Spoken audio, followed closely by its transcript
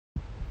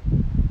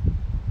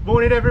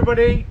Morning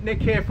everybody,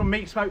 Nick here from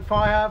Meat Smoke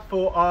Fire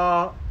for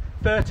our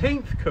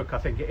 13th cook, I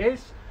think it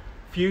is.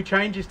 Few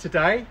changes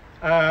today,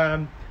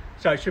 so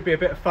it should be a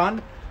bit of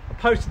fun. I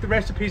posted the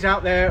recipes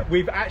out there.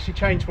 We've actually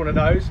changed one of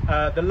those.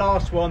 The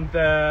last one,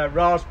 the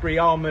raspberry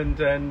almond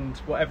and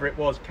whatever it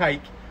was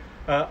cake,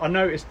 I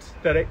noticed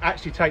that it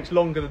actually takes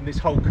longer than this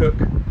whole cook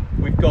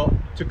we've got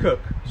to cook.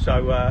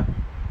 So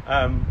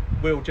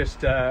we'll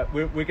just,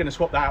 we're going to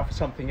swap that out for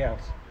something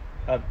else.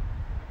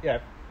 Yeah,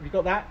 have you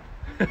got that?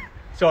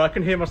 So I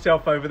can hear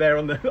myself over there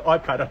on the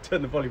iPad. I'll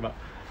turn the volume up.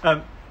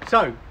 Going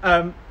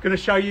to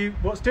show you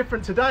what's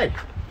different today.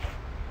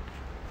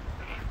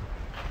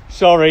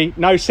 Sorry,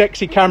 no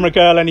sexy camera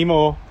girl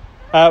anymore.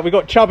 We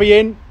got Chubby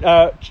in,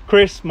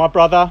 Chris, my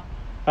brother.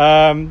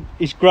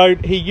 He's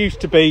grown. He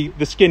used to be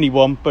the skinny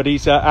one, but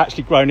he's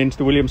actually grown into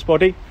the Williams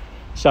body.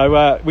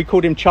 So we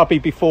called him Chubby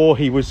before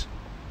he was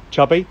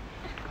chubby.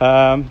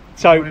 So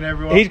he's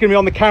going to be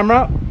on the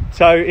camera.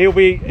 So he'll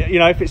be, you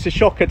know, if it's a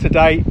shocker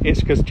today, it's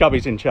because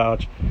Chubby's in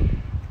charge.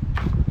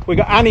 We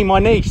got Annie, my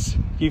niece.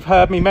 You've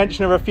heard me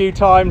mention her a few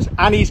times.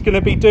 Annie's going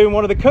to be doing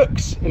one of the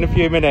cooks in a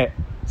few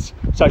minutes.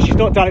 So she's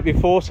not done it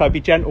before, so be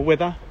gentle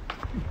with her.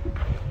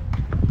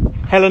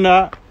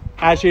 Helena,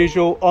 as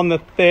usual, on the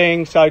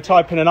thing. So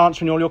typing and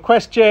answering all your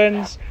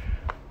questions.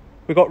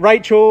 We've got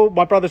Rachel,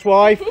 my brother's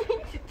wife.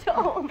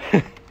 Tom.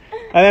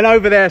 And then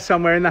over there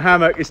somewhere in the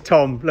hammock is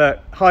Tom, look,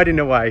 hiding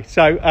away.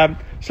 So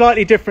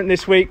slightly different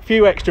this week,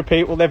 few extra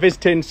people, they're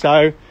visiting,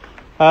 so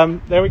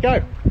there we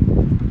go.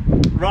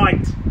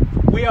 Right,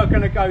 we are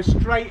going to go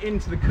straight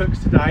into the cooks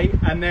today,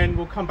 and then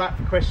we'll come back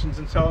for questions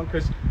and so on,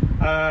 because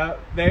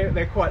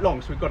they're quite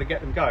long, so we've got to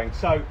get them going.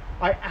 So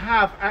I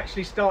have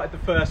actually started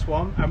the first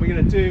one, and we're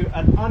going to do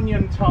an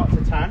onion tart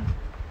tatin.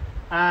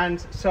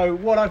 And so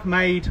what I've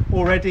made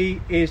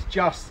already is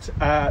just,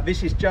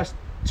 this is just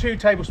 2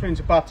 tablespoons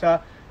of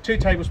butter, 2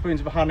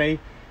 tablespoons of honey,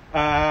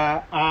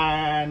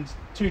 and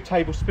 2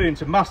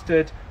 tablespoons of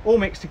mustard, all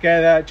mixed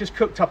together, just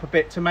cooked up a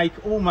bit to make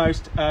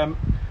almost a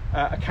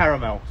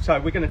caramel. So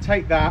we're going to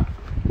take that,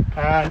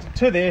 and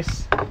to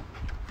this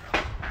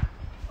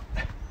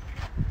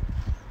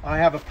I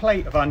have a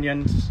plate of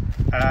onions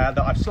that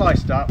I've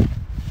sliced up,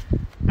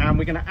 and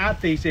we're going to add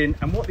these in.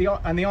 And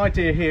the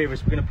idea here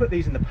is we're going to put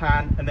these in the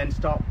pan and then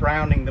start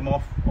browning them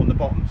off on the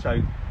bottom,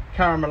 so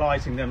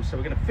caramelizing them. So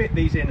we're going to fit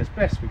these in as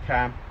best we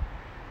can.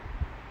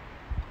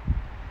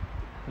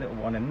 Little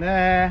one in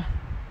there.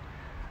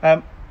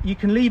 You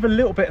can leave a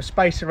little bit of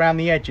space around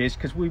the edges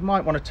because we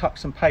might want to tuck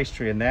some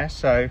pastry in there.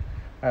 So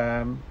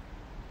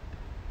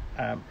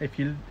if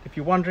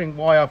you're wondering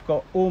why I've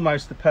got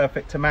almost the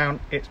perfect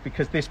amount, it's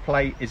because this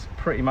plate is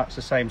pretty much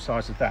the same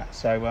size as that.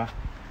 So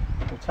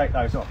we'll take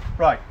those off.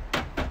 Right,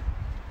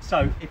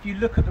 so if you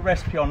look at the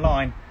recipe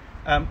online,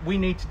 we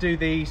need to do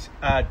these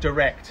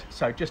direct,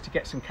 so just to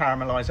get some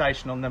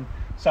caramelization on them.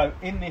 So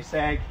in this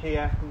egg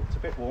here, it's a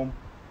bit warm,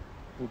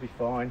 we'll be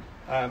fine.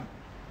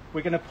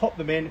 We're going to pop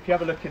them in. If you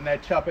have a look in there,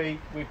 Chubby,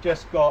 we've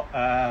just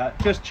got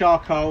just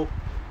charcoal,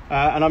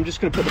 and I'm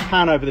just going to put the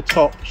pan over the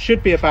top.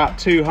 Should be about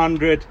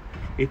 200.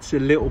 It's a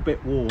little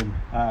bit warm.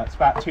 It's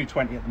about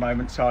 220 at the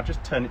moment, so I'll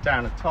just turn it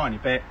down a tiny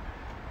bit.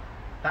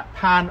 That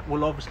pan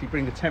will obviously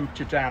bring the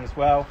temperature down as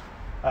well.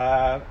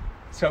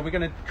 So we're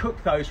going to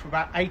cook those for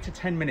about 8 to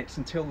 10 minutes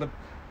until the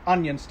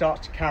onion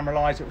starts to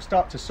caramelize. It will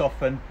start to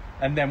soften,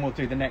 and then we'll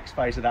do the next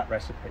phase of that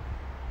recipe.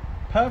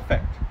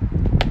 Perfect.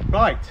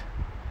 Right.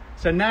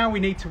 So now we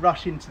need to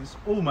rush into this,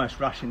 almost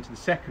rush into the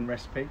second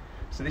recipe.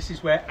 So this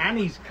is where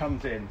Annie's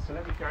comes in. So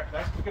let me grab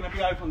this. We're going to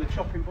be over on the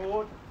chopping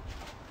board.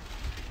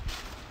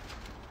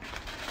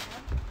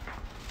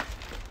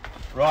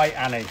 Right,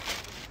 Annie.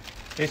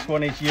 This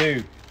one is you.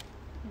 Do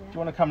you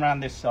want to come around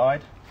this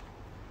side?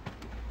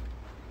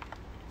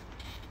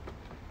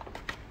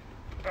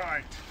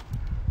 Right.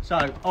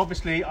 So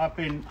obviously I've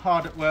been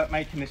hard at work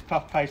making this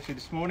puff pastry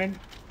this morning.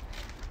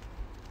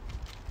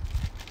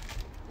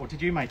 Or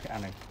did you make it,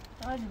 Annie?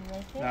 I didn't make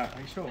it. No, are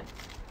you sure?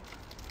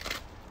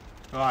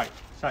 Right,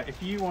 so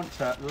if you want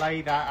to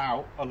lay that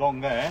out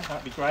along there,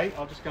 that'd be great.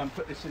 I'll just go and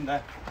put this in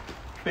the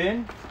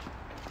bin.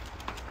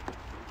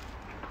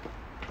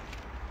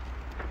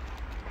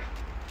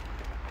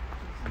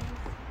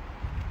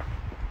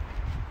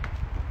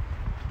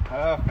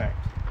 Perfect.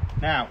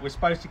 Now, we're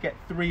supposed to get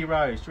 3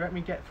 rows. Do you reckon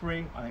we get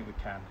 3? I think we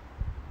can.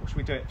 Or should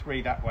we do it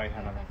 3 that way,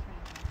 Hannah?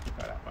 We'll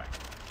go that way.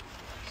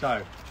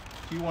 So,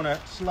 if you want to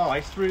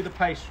slice through the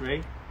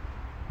pastry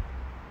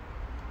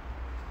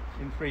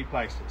in 3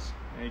 places.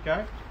 There you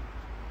go.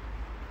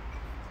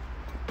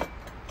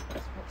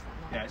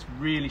 Yeah, it's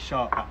really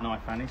sharp, that knife,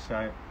 Annie,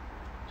 so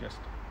just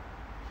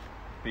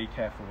be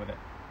careful with it.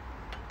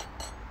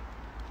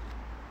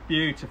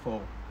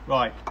 Beautiful.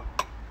 Right.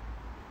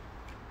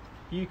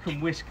 You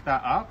can whisk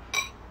that up.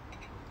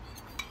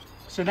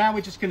 So now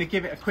we're just going to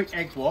give it a quick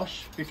egg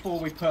wash before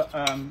we put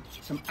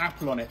some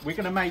apple on it. We're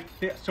going to make,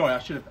 sorry, I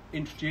should have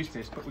introduced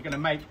this, but we're going to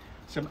make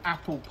some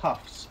apple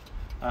puffs.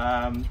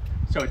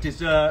 So a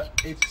dessert,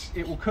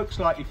 it will cook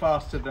slightly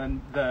faster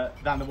than the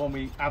one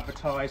we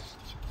advertised.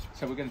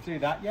 So we're going to do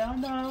that. Yeah, I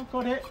know,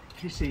 got it.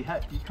 You see,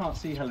 you can't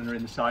see Helena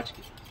in the side.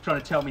 trying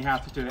to tell me how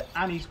to do it.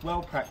 Annie's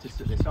well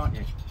practiced at this, aren't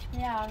you?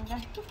 Yeah, I'm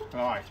going.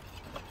 Right,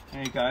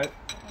 there you go.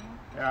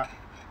 Yeah,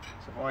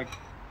 so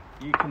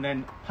you can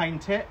then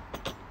paint it.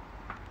 Go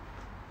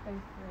through.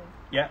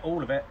 Yeah,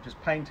 all of it,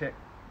 just paint it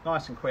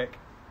nice and quick.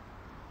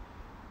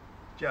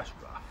 Just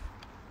rough.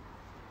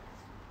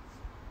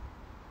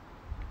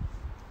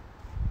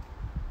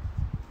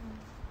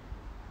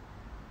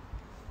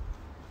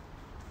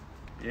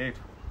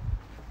 Beautiful.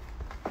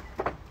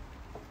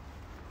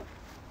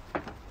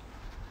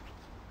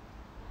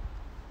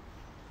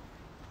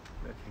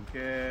 Looking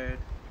good.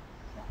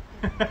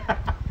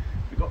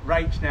 We've got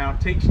Rach now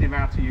teaching him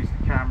how to use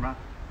the camera.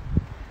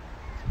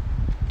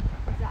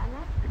 Is that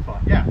enough? You're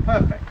fine. Yeah,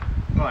 perfect.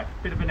 Right,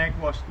 bit of an egg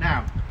wash.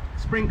 Now,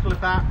 sprinkle of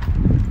that.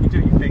 You do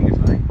your fingers,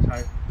 mate.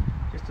 So,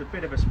 just a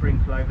bit of a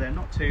sprinkle over there,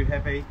 not too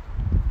heavy.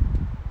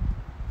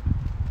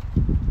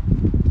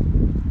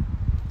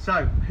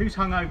 So, who's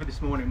hung over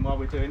this morning while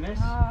we're doing this?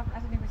 Oh, I haven't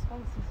had any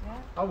responses yet.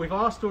 Oh, we've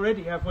asked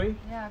already, have we?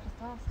 Yeah, I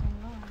just asked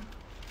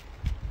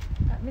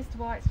online. Mr.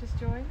 White's just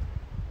joined.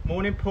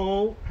 Morning,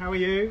 Paul. How are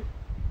you?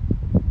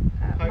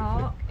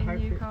 Mark in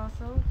hopefully.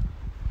 Newcastle.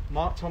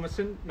 Mark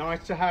Thomason.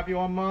 Nice to have you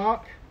on,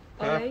 Mark.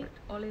 Ollie.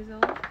 Ollie's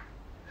on.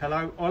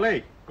 Hello,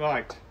 Ollie.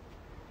 Right.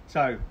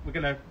 So, we're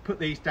going to put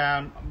these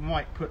down. I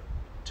might put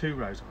 2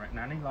 rows, I reckon,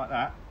 Annie, like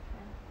that.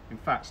 Yeah. In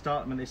fact,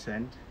 start them at this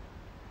end,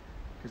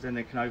 because then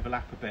they can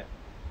overlap a bit.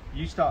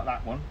 You start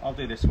that one, I'll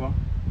do this one.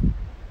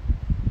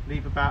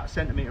 Leave about 1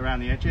 centimetre around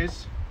the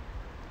edges.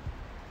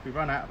 If we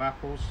run out of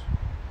apples,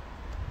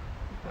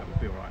 that would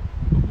be all right.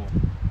 A bit more.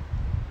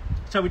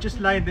 So we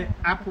just lay the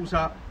apples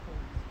up.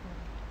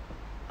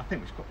 I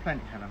think we've got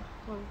plenty, Helen.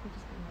 Well, we'll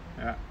just do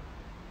another.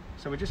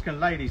 Yeah. So we're just going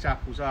to lay these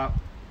apples up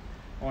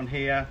on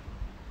here,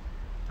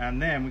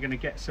 and then we're going to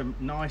get some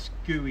nice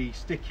gooey,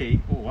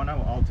 sticky. Oh, I know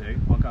what I'll do.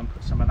 I'll go and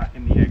put some of that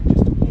in the egg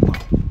just to warm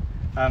up.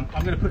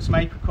 I'm going to put some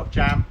apricot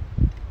jam.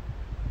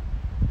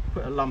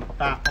 Put a lump of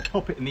that. I'll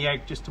pop it in the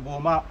egg just to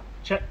warm up.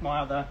 Check my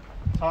other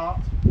tart.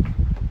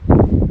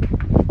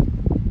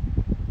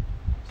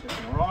 It's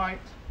looking all right.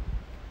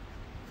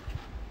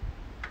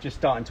 Just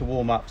starting to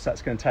warm up, so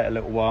that's going to take a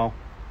little while.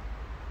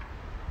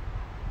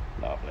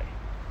 Lovely.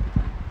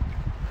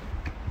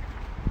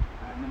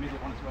 And the middle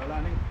one as well,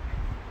 Annie.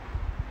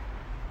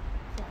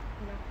 So,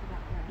 we'll have to do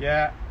that there.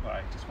 Yeah.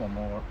 Right, just one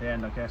more at the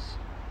end, I guess.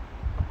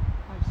 Oh,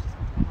 it's just got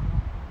to have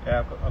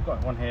one. Yeah, I've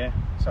got one here.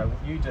 So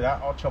you do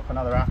that. I'll chop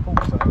another apple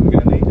because I think we're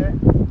going to need it.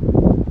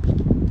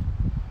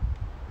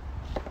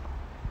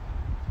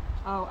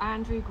 Oh,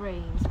 Andrew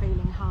Green's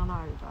feeling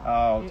hungover.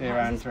 Oh, dear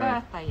It was Andrew. his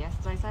birthday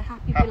yesterday, so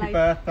happy Happy belated.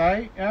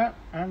 birthday, yeah,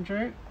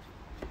 Andrew.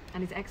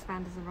 And his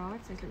expander's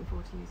arrived, so he's looking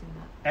forward to using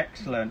that.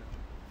 Excellent.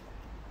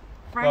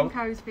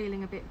 Franco's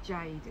feeling a bit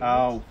jaded.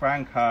 Oh,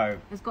 Franco.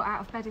 Has got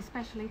out of bed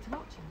especially to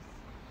watch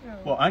us.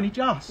 What, only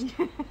just?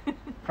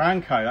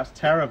 Franco, that's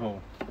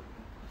terrible.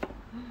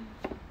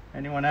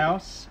 Anyone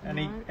else?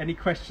 No. Any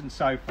questions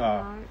so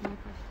far? No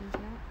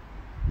questions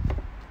yet.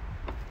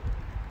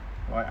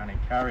 Right, Annie,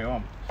 carry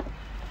on.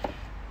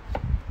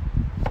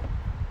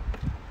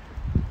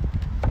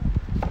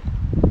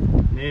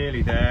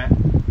 Nearly there.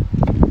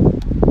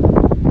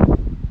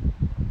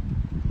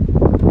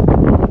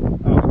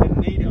 Oh, I didn't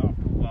need it after all.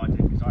 Well, I did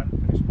because I hadn't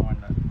finished mine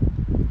though.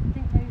 I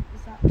think they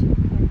was that too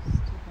close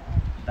to the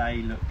edge. They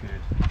look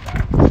good. I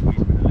can squeeze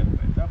them in a little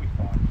bit. They'll be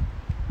fine.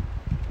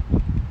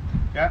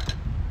 Yeah,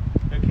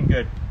 looking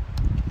good.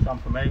 Done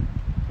for me.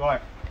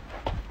 Right,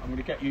 I'm going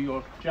to get you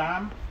your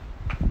jam.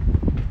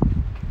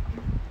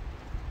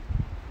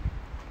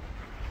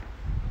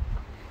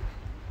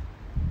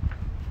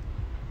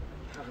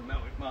 Hasn't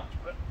melted much,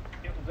 but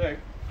it'll do.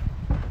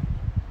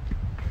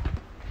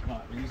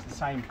 Right, we'll use the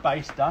same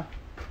baster.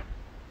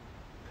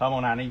 Come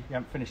on, Annie, you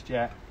haven't finished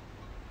yet.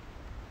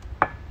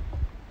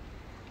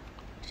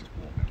 Just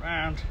warm it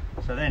around.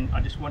 So then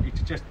I just want you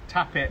to just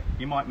tap it.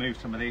 You might move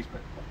some of these,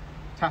 but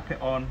tap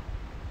it on.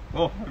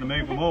 Oh, I'm going to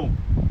move them all.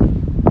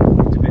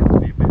 It's to be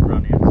a bit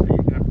runnier, so you're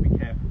going to have to be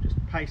careful. Just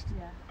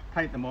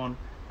paint them on.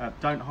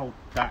 Don't hold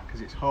that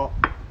because it's hot.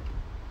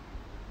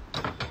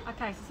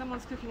 Okay, so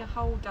someone's cooking a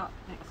whole duck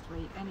next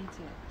week. Any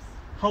tips?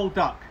 Whole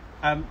duck.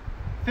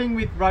 Thing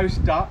with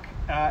roast duck,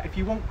 if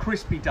you want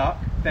crispy duck,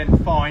 then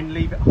fine,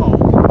 leave it whole.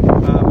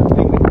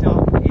 Thing with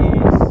duck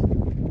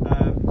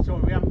is,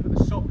 sorry, we haven't put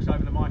the socks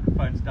over the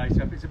microphone today,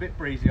 so if it's a bit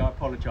breezy, I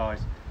apologise.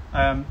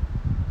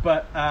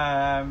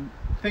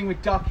 Thing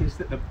with duck is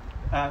that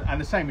and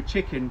the same with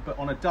chicken, but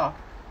on a duck,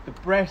 the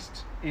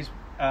breast is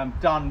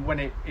done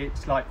when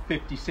it's like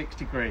 56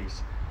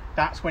 degrees.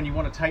 That's when you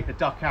want to take the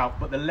duck out,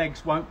 but the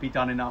legs won't be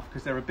done enough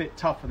because they're a bit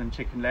tougher than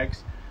chicken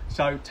legs.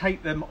 So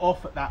take them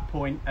off at that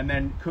point and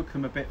then cook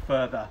them a bit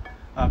further.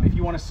 If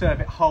you want to serve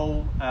it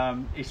whole,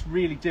 it's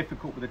really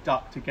difficult with a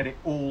duck to get it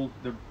all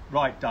the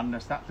right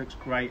doneness. That looks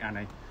great,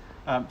 Annie.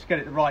 To get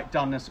it the right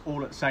doneness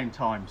all at the same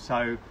time.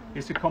 So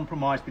it's a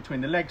compromise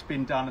between the legs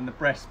being done and the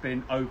breasts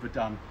being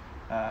overdone.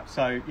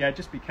 So yeah,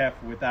 just be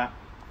careful with that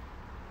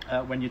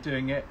when you're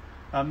doing it.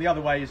 The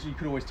other way is you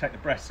could always take the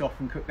breasts off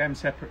and cook them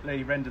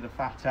separately, render the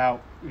fat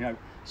out, you know,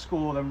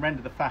 score them,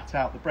 render the fat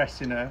out, the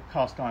breasts in a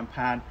cast iron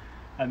pan,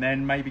 and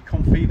then maybe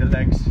confit the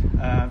legs,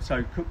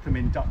 so cook them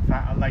in duck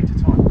fat at a later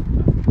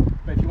time.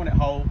 But if you want it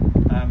whole,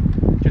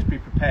 just be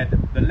prepared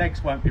that the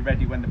legs won't be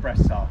ready when the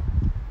breasts are.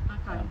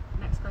 Okay,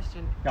 next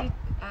question. Yeah.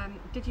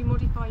 Did you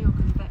modify your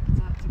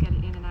convector to get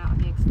it in and out of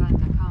the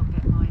expander? Can't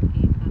get mine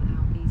in and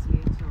out easily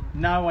at all.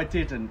 No, I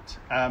didn't,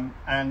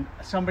 and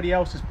somebody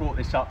else has brought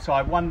this up, so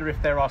I wonder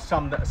if there are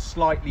some that are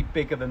slightly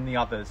bigger than the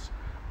others.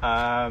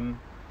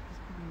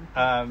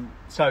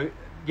 So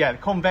yeah, the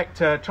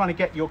convector, trying to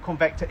get your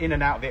convector in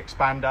and out of the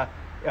expander,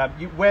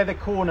 where the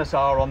corners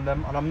are on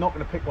them, and I'm not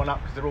going to pick one up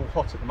because they're all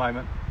hot at the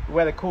moment, but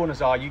where the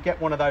corners are, you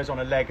get one of those on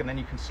a leg and then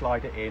you can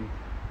slide it in.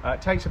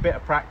 It takes a bit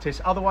of practice,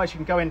 otherwise you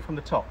can go in from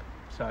the top,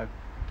 so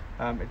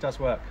it does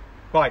work.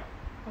 Right.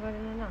 Have I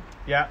done enough?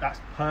 Yeah, that's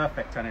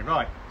perfect, Annie.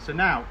 Right, so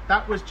now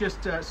that was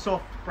just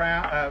soft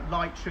brown,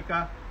 light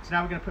sugar. So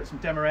now we're going to put some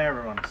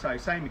demerara on. So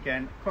same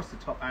again, across the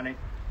top, Annie.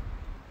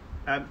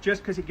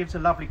 Just because it gives a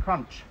lovely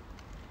crunch.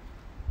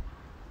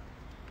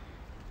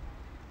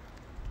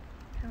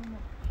 How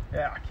much?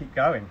 Yeah, I keep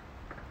going.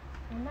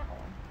 On that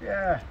one?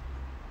 Yeah.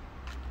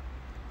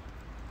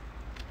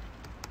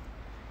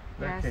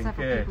 Yeah, Looking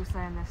several good. people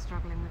saying they're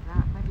struggling with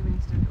that. Maybe we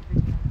need to do a little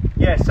video.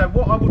 Yeah, so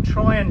what I will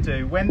try and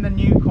do when the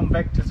new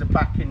convectors are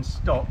back in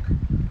stock,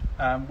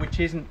 which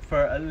isn't for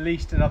at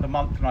least another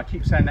month, and I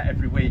keep saying that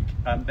every week,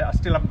 that I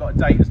still haven't got a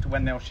date as to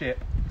when they'll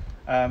ship.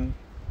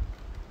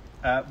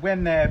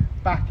 When they're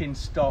back in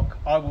stock,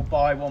 I will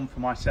buy one for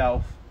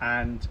myself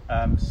and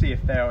see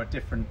if they are a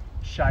different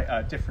shape,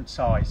 different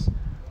size,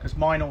 because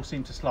mine all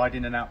seem to slide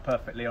in and out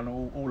perfectly on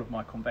all of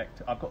my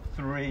convector. I've got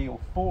 3 or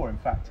 4 in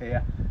fact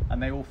here,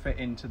 and they all fit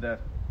into the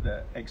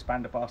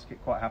expander basket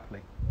quite happily.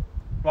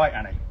 Right,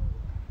 Annie,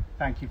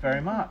 thank you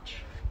very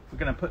much. We're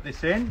going to put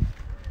this in.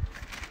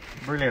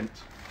 Brilliant.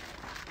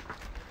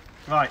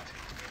 Right,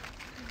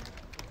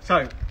 so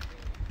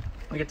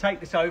we're going to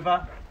take this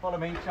over. Follow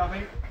me,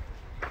 Chubby.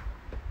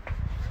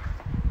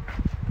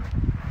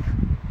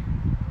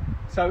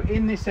 So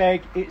in this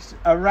egg, it's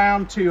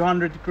around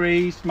 200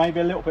 degrees, maybe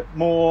a little bit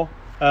more.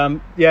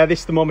 Yeah,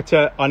 this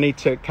thermometer I need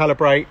to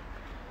calibrate.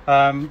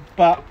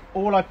 But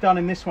all I've done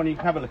in this one, you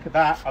can have a look at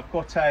that. I've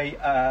got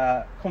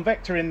a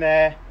convector in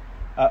there,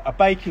 a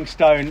baking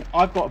stone.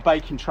 I've got a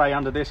baking tray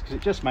under this because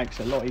it just makes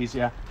it a lot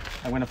easier.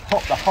 I'm going to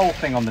pop the whole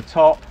thing on the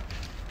top,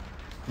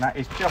 and that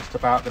is just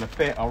about going to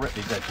fit. I'll rip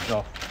these edges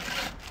off.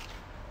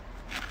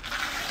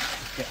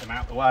 Just get them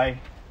out of the way.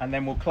 And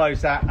then we'll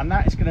close that, and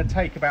that is going to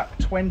take about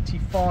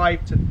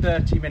 25 to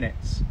 30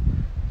 minutes.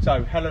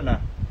 So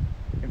Helena,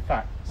 in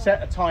fact,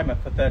 set a timer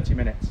for 30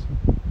 minutes.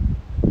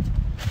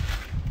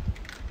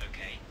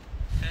 Okay,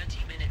 30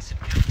 minutes of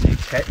counting.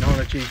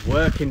 Technology's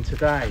working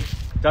today.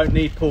 Don't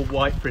need Paul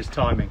White for his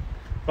timing.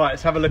 Right,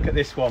 let's have a look at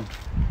this one,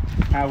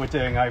 how we're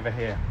doing over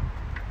here.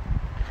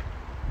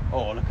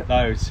 Oh, look at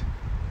those.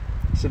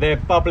 So they're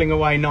bubbling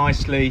away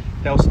nicely.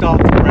 They'll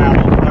start to brown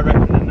off, I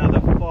reckon, another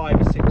 5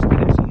 or 6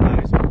 minutes on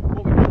those.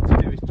 What we want to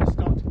do is just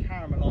start to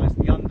caramelise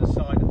the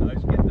underside of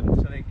those, get them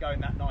so they go in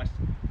that nice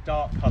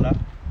dark colour.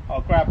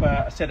 I'll grab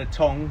a set of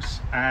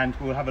tongs and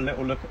we'll have a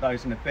little look at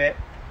those in a bit.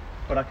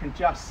 But I can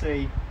just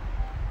see,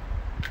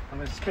 I'm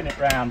going to spin it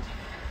round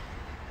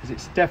because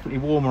it's definitely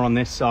warmer on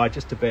this side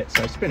just a bit,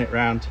 so spin it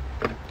round,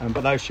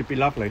 but those should be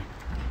lovely.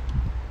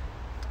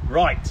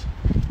 Right,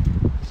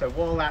 so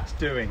while that's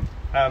doing,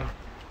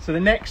 so the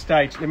next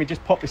stage, let me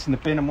just pop this in the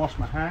bin and wash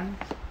my hands.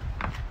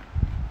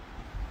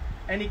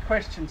 Any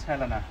questions,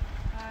 Helena?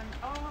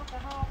 Are the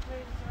half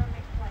moon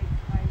ceramic plates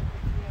available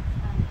for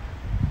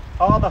the expander?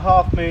 Are the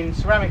half moon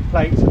ceramic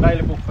plates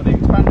available for the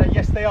expander?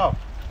 Yes, they are.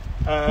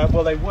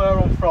 Well, they were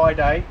on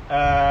Friday,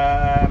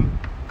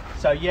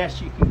 so yes,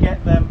 you can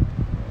get them.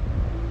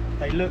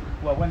 They look,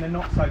 well, when they're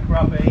not so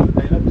grubby,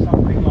 they look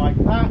something like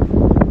that.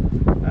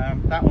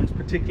 That one's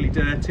particularly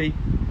dirty,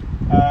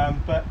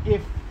 but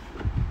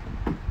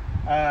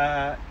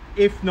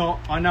if not,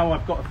 I know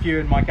I've got a few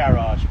in my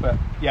garage, but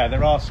yeah,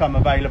 there are some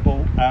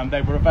available.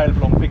 They were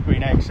available on Big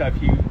Green Egg, so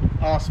if you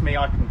ask me,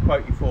 I can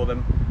quote you for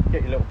them,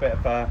 get you a little bit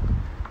of a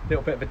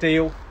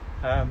deal.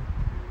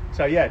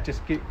 So yeah,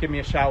 just give me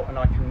a shout and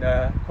I can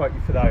quote you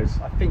for those.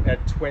 I think they're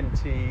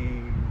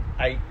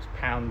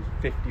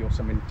 £28.50 or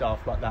something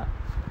daft like that.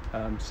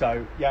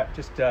 So yeah,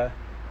 just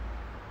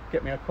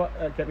get me to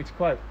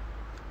quote.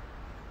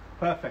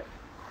 Perfect.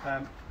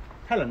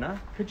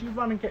 Helena, could you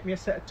run and get me a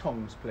set of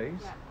tongs,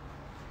 please? Yeah.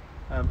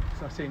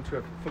 So I seem to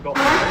have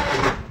forgotten.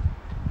 I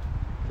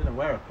don't know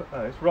where I put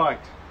those. Right,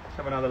 let's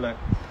have another look.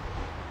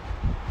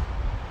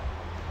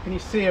 Can you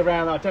see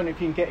around? I don't know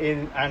if you can get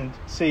in and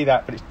see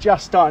that, but it's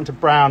just starting to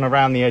brown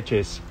around the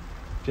edges,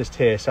 just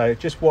here. So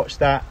just watch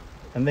that,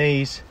 and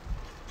these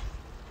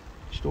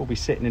should all be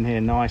sitting in here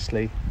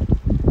nicely.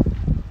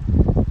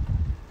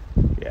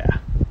 Yeah.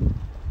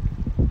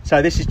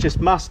 So this is just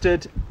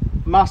mustard,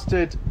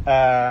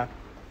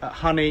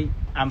 honey,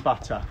 and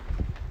butter.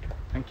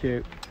 Thank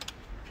you.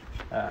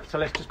 So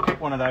let's just pick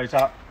one of those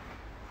up.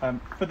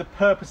 For the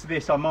purpose of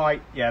this, I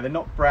might, yeah, they're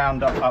not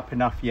browned up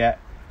enough yet,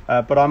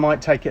 but I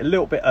might take it a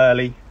little bit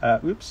early.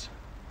 Oops,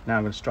 now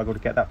I'm going to struggle to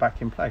get that back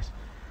in place.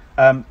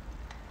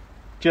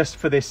 Just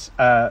for this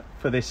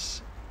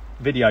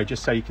video,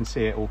 just so you can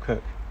see it all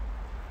cook.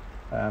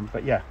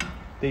 But yeah,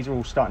 these are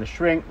all starting to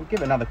shrink. We'll give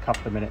it another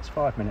couple of minutes,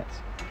 5 minutes.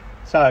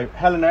 So,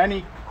 Helena,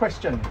 any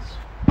questions?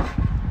 Yeah,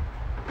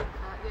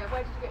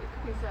 where did you get your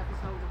cooking surface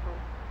holder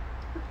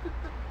from?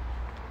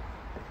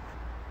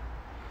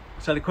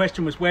 So the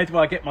question was, where do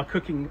I get my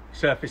cooking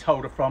surface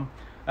holder from?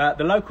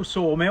 The local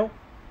sawmill.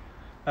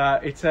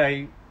 It's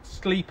a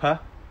sleeper,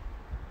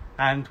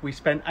 and we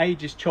spent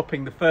ages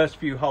chopping the first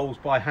few holes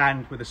by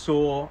hand with a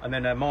saw and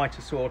then a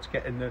mitre saw to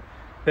get in the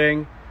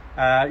thing.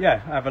 Yeah,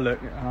 have a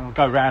look. I'll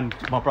go round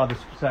to my brother's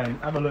saying,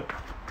 have a look.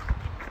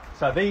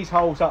 So these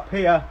holes up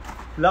here,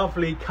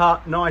 lovely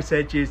cut, nice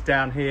edges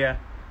down here,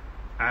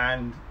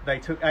 and they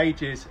took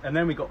ages, and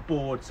then we got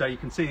bored, so you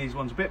can see these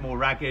ones a bit more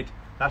ragged.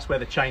 That's where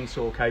the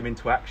chainsaw came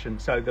into action.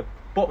 So the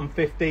bottom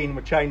 15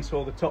 were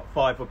chainsaw, the top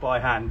 5 were by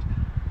hand.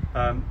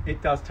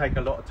 It does take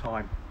a lot of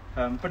time,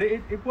 but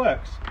it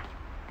works.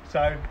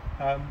 So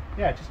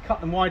yeah, just cut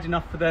them wide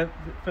enough for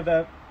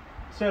the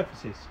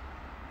surfaces.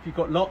 If you've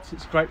got lots,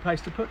 it's a great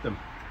place to put them.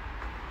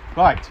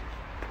 Right.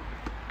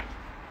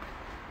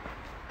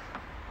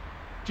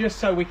 Just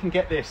so we can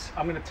get this,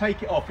 I'm going to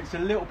take it off. It's a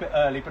little bit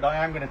early, but I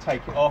am going to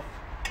take it off,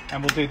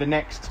 and we'll do the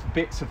next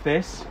bits of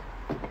this.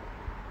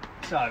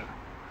 So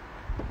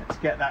let's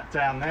get that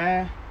down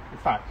there. In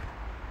fact,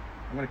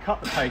 I'm going to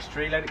cut the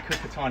pastry, let it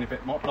cook a tiny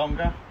bit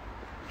longer.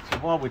 So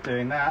while we're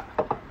doing that,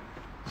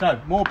 so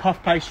more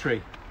puff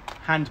pastry,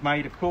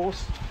 handmade of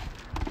course.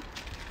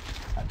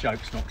 That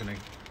joke's not going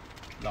to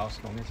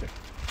last long, is it?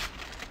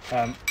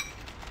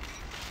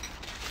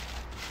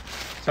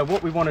 So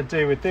what we want to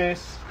do with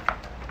this,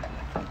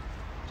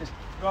 just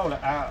roll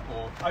it out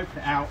or open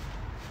it out.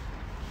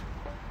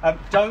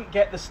 Don't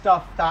get the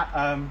stuff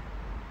that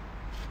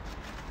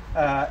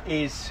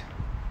is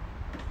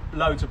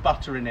loads of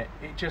butter in it.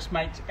 It just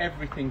makes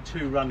everything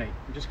too runny.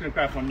 I'm just going to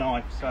grab my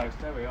knife. So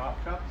there we are,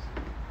 cuts.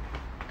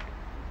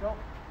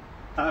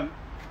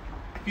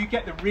 If you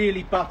get the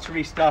really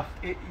buttery stuff,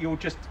 you'll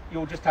just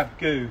have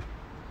goo.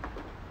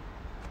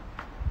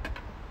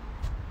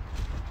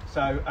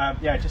 So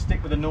yeah, just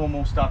stick with the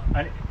normal stuff.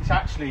 And it's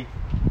actually,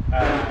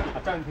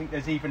 I don't think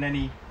there's even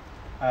any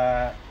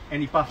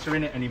butter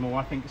in it anymore.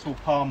 I think it's all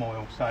palm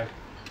oil. So I'm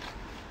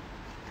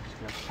just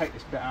going to take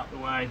this bit out of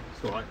the way.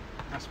 It's all right.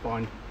 That's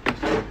fine.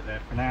 Just leave it there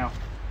for now.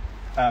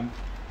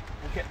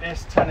 We'll get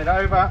this, turn it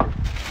over,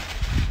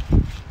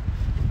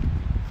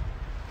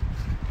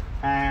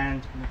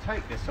 and we'll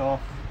take this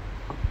off.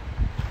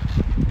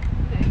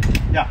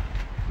 Nick, Yeah.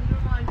 can you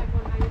remind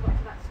everyone how you got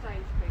to that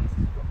stage, please?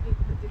 You've got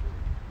people that didn't.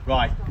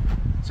 Right.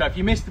 So if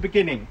you missed the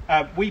beginning,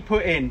 we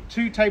put in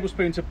 2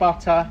 tablespoons of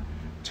butter,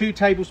 2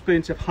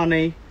 tablespoons of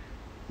honey,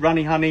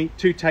 runny honey,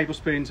 2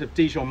 tablespoons of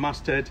Dijon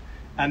mustard,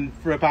 and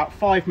for about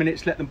 5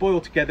 minutes let them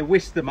boil together,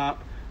 whisk them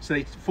up so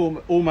they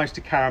form almost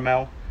a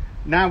caramel.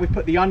 Now we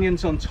put the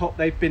onions on top.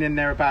 They've been in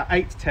there about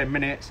 8 to 10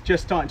 minutes,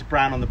 just starting to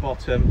brown on the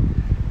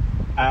bottom.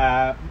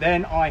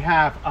 Then I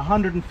have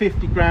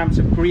 150 grams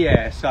of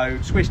Gruyere, so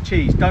Swiss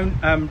cheese. Don't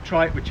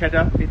try it with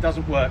cheddar, it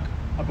doesn't work.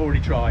 I've already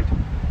tried.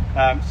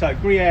 So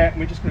Gruyere,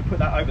 we're just going to put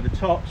that over the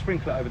top,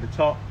 sprinkle it over the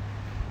top.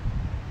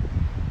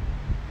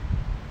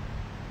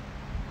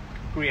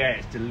 Gruyere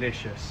is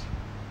delicious.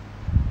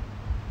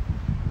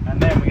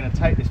 And then we're going to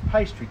take this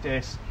pastry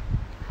disc,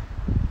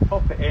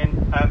 pop it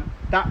in.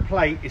 That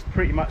plate is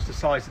pretty much the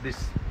size of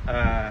this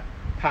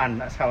pan,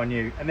 that's how I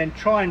knew. And then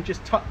try and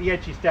just tuck the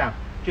edges down.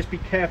 Just be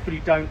careful you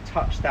don't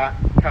touch that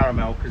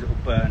caramel because it will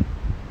burn.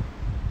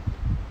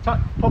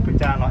 Pop it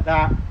down like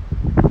that.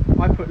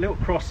 I put a little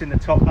cross in the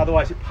top,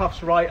 otherwise it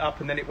puffs right up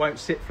and then it won't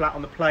sit flat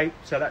on the plate,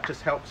 so that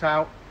just helps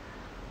out.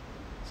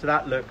 So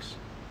that looks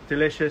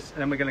delicious.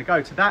 And then we're going to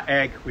go to that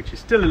egg, which is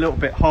still a little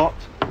bit hot.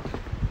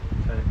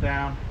 Turn it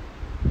down.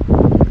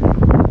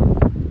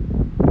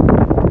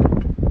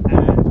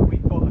 And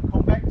we've got a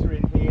convector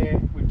in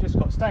here. We've just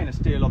got stainless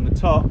steel on the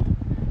top,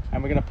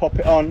 and we're going to pop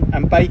it on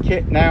and bake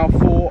it now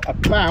for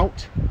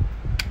about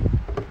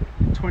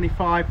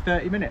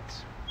 25-30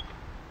 minutes.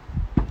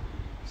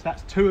 So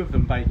that's 2 of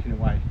them baking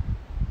away.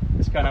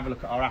 Let's go and have a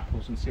look at our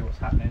apples and see what's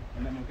happening,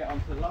 and then we'll get on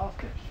to the last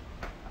dish.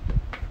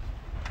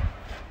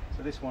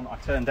 So this one I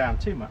turned down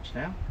too much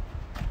now.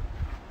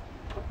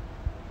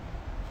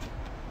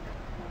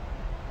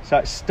 So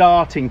it's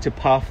starting to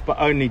puff, but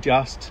only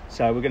just.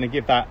 So we're going to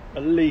give that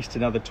at least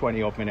another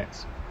 20 odd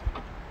minutes.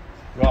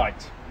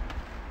 Right.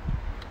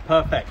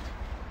 Perfect.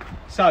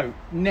 So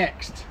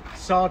next,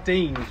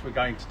 sardines we're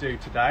going to do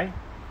today.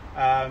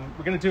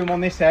 We're going to do them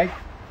on this egg.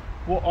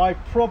 What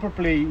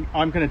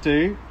I'm going to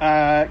do,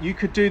 you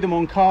could do them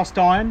on cast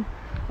iron,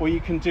 or you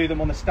can do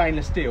them on the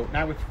stainless steel.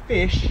 Now with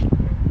fish,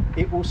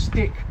 it will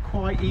stick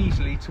quite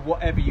easily to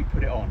whatever you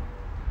put it on.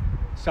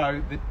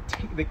 So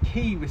the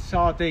key with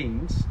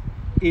sardines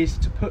is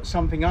to put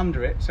something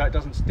under it so it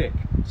doesn't stick.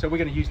 So we're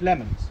going to use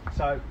lemons.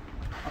 So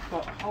I've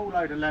got a whole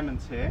load of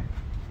lemons here,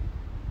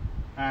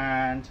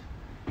 and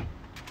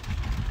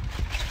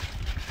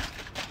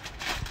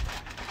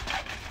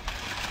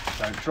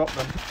Don't drop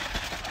them.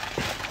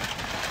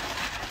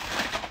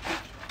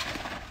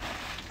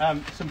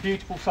 Some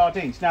beautiful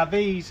sardines. Now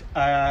these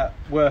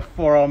were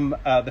from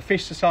the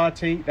Fish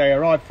Society. They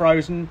arrived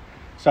frozen,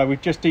 so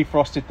we've just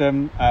defrosted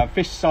them.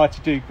 Fish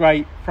Society do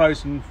great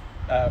frozen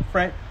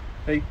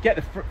They get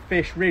the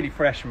fish really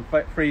fresh and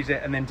freeze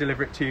it and then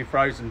deliver it to you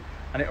frozen,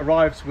 and it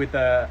arrives with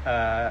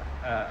a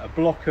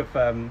block of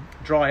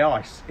dry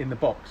ice in the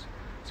box.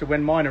 So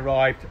when mine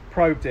arrived,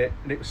 probed it,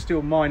 and it was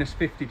still minus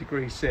 50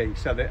 degrees C,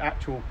 so the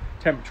actual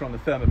temperature on the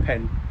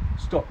thermopen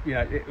stopped, you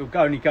know, it will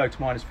only go to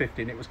minus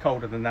 50, and it was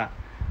colder than that.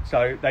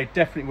 So they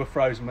definitely were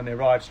frozen when they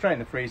arrived, straight in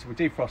the freezer. We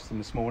defrosted them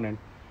this morning.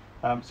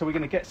 So we're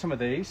going to get some of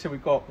these. So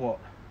we've got, what,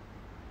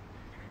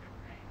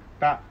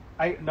 about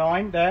 8 or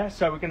 9 there.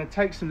 So we're going to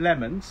take some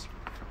lemons,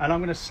 and I'm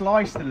going to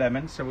slice the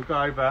lemons. So we'll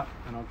go over,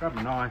 and I'll grab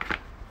a knife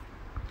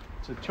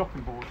to the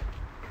chopping board.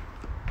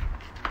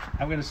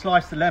 I'm going to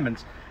slice the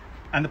lemons.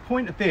 And the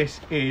point of this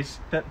is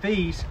that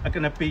these are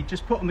going to be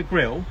just put on the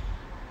grill.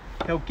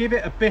 They'll give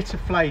it a bit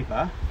of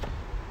flavour,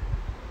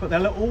 but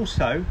they'll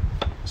also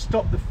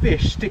stop the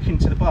fish sticking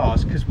to the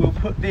bars, because we'll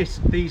put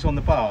these on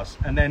the bars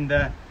and then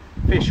the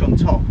fish on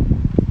top.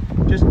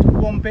 Just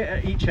one bit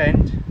at each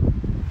end.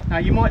 Now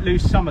you might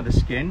lose some of the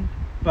skin,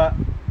 but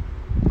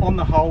on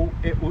the whole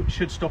it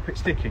should stop it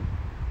sticking.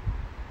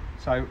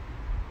 So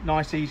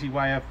nice easy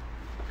way of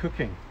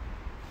cooking.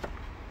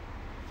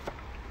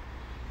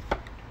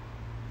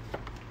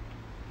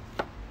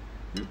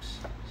 Oops,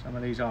 some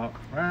of these are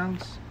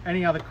rounds.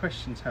 Any other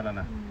questions,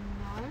 Helena?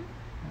 No. How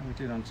we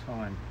did on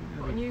time?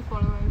 Got a new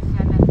follower who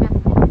said they've never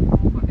got it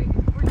before, but it's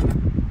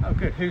brilliant. Oh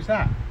good, who's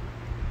that?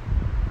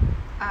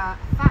 Fat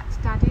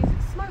Daddy's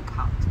Smoke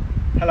Hut.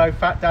 Hello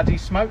Fat Daddy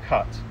Smoke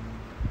Hut.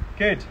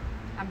 Good.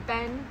 And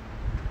Ben.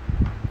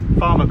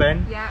 Farmer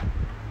Ben. Yeah.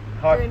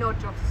 Hi. Doing odd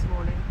jobs this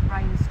morning.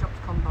 Rain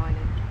stopped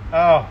combining.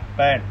 Oh,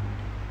 Ben.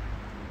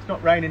 It's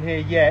not raining here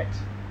yet.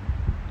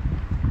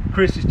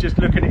 Chris is just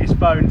looking at his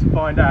phone to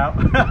find out.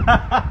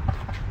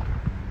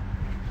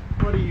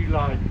 What are you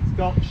like?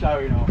 Stop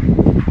showing off.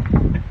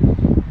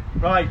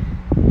 Right,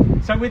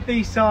 so with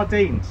these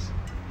sardines,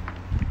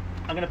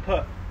 I'm going to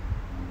put,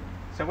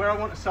 so where I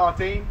want a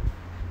sardine,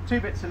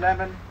 2 bits of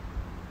lemon,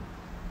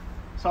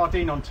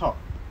 sardine on top.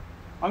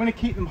 I'm going to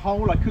keep them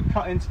whole. I could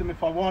cut into them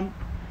if I want,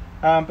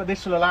 but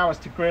this will allow us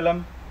to grill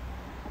them.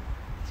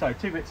 So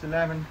 2 bits of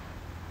lemon,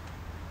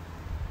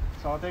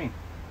 sardine.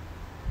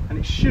 And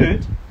it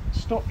should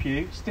stop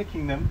you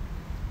sticking them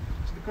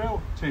to the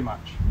grill too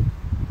much.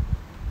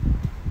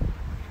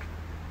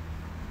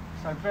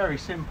 So very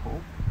simple.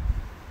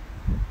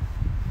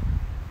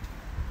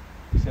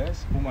 He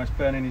says, almost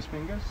burning his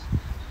fingers.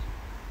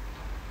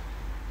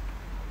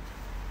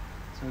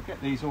 So we'll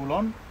get these all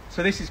on.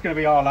 So this is going to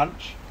be our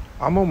lunch.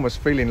 I'm almost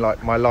feeling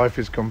like my life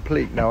is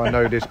complete now I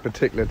know this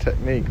particular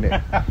technique,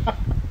 Nick.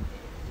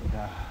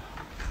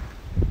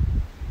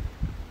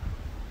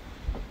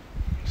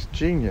 It's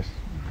genius.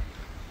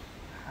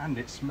 And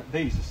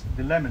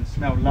the lemons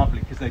smell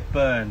lovely because they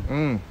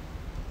burn.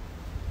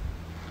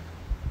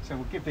 So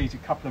we'll give these a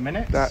couple of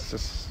minutes.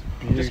 That's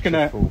I'm just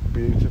gonna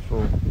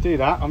beautiful. do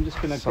that. I'm just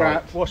going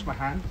to wash my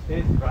hands.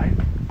 Here's the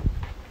rain.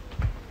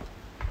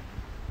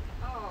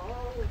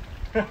 Oh.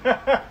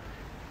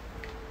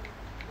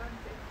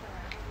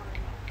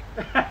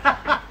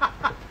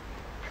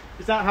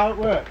 Is that how it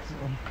works?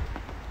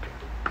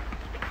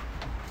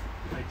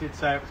 They did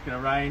say it was going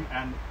to rain,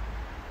 and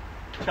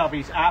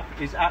Chubby's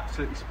app is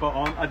absolutely spot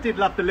on. I did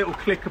love the little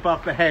click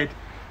above the head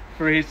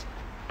for his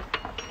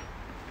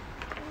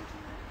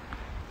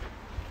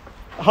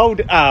hold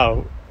it.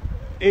 Oh,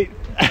 it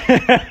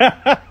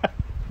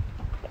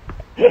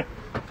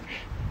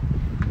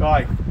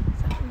right.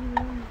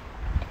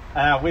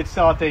 With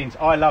sardines,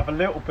 I love a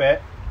little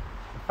bit.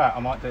 In fact, I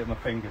might do it with my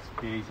fingers,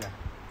 it'd be easier.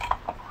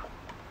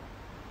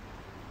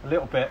 A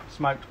little bit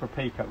smoked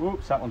apricot.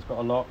 Oops, that one's got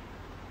a lot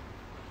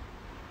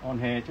on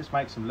here. Just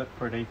makes them look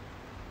pretty.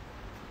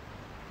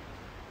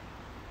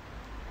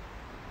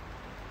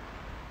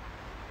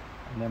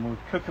 And then we'll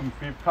cook them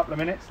for a couple of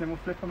minutes, then we'll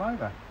flip them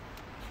over.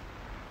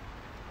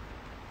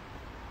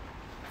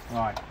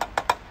 Right.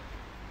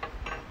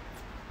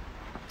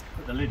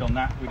 Put the lid on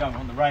that. We don't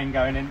want the rain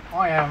going in.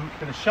 I am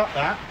going to shut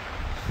that,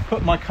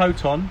 put my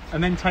coat on,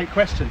 and then take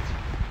questions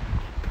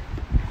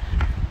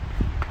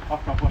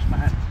after I've washed my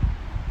hands.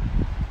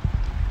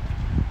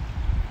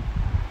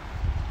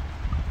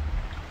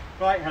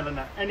 Right,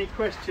 Helena, any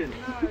questions?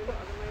 No, not at the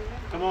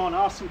moment. Come on,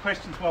 ask some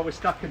questions while we're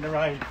stuck in the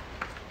rain.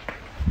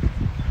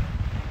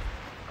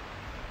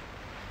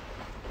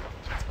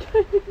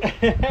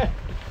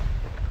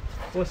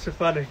 What's so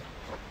funny?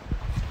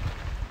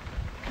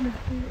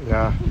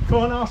 Yeah. Go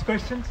on, ask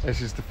questions. This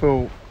is the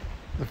full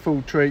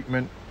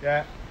treatment.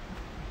 Yeah.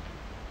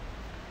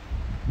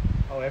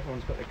 Oh,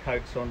 everyone's got their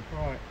coats on.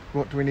 Right.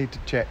 What do we need to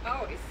check?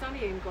 Oh, it's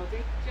sunny in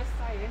Goddy, just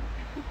saying.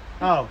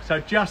 Oh,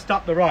 so just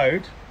up the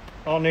road,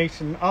 our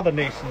other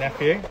niece and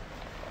nephew,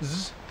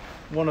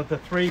 one of the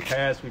 3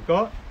 pairs we've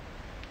got.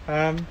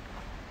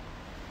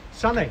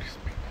 Sunny.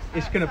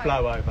 It's going to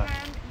blow over.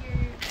 Can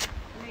you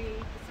leave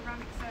the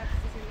ceramic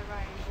surfaces in the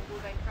rain, or will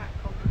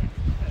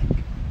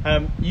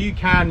You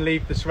can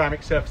leave the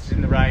ceramic surfaces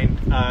in the rain.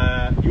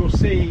 You'll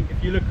see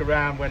if you look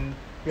around when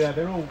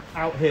they're all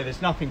out here,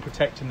 there's nothing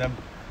protecting them.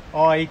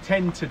 I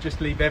tend to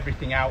just leave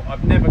everything out.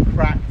 I've never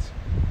cracked,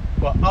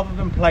 well, other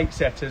than plate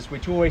setters,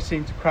 which always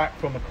seem to crack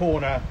from a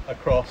corner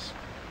across,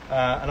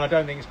 and I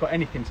don't think it's got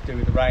anything to do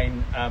with the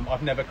rain.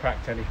 I've never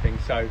cracked anything,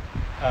 so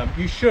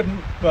you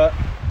shouldn't, but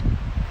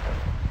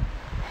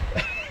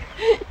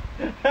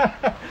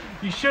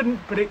you shouldn't,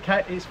 but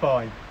it's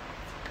fine.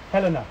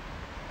 Helena.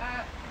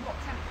 What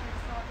temperature are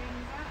the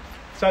sardines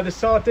at? So the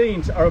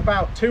sardines are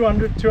about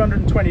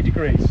 220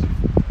 degrees.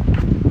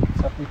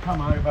 So if we come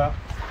over,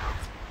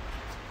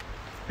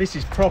 this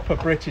is proper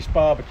British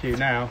barbecue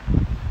now.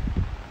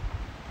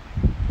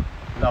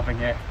 Loving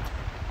it.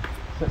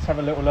 So let's have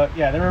a little look.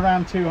 Yeah, they're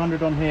around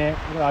 200 on here.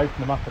 I'm going to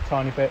open them up a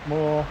tiny bit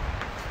more.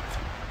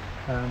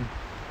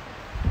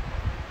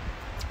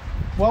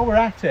 While we're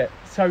at it,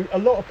 so a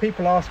lot of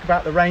people ask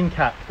about the rain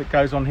cap that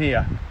goes on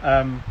here.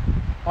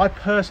 I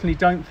personally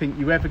don't think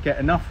you ever get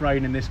enough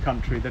rain in this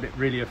country that it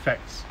really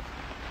affects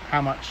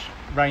how much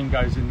rain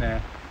goes in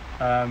there.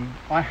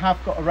 I have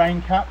got a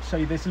rain cap,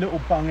 so there's a little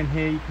bung in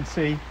here. You can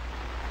see,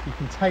 you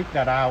can take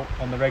that out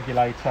on the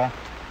regulator.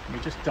 Let me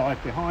just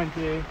dive behind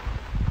you. You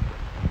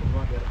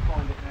won't be able to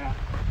find it now.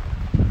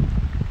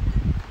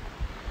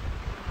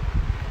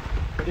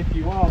 But if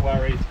you are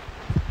worried,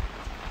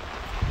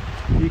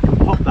 you can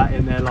pop that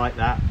in there like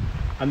that,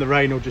 and the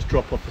rain will just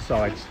drop off the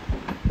sides.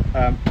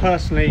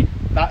 Personally,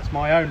 that's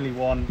my only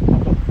one.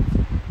 I've got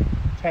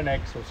 10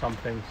 eggs or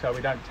something, so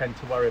we don't tend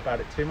to worry about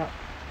it too much.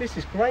 This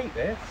is great,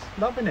 this.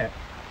 Loving it.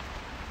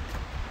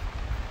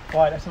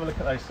 Right, let's have a look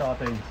at those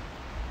sardines.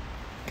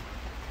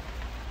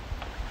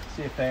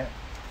 See if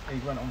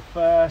these went on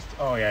first.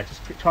 Oh yeah,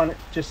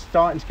 just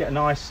starting to get a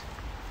nice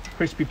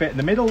crispy bit in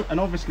the middle, and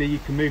obviously you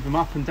can move them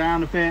up and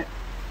down a bit,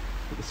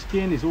 but the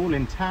skin is all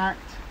intact.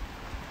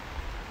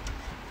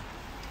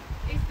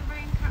 Is the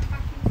rain cap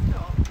back in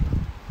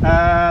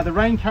stock? The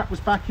rain cap was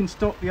back in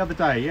stock the other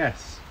day,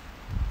 yes.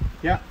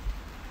 Yeah.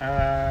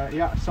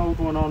 Yeah, I sold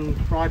one on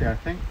Friday, I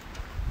think.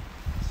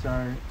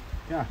 So,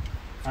 yeah.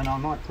 And I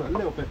might put a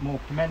little bit more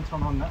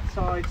pimenton on that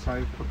side,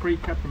 so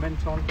paprika,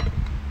 pimenton.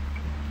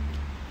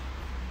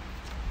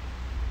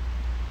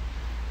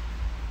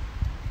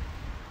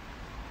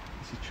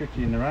 This is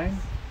tricky in the rain.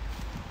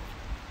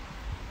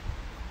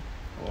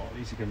 Oh,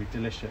 these are going to be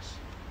delicious.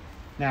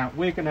 Now,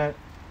 we're going to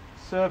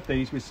serve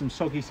these with some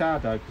soggy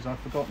sourdough because I've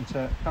forgotten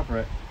to cover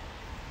it.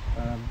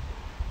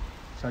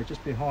 So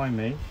just behind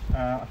me,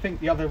 I think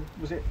the other,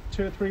 was it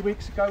 2 or 3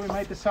 weeks ago we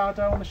made the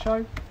sourdough on the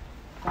show,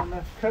 on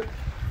the cook.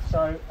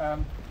 So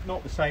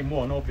not the same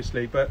one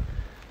obviously, but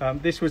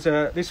this was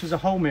a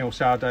wholemeal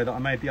sourdough that I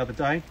made the other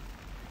day.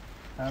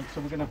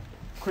 So we're going to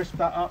crisp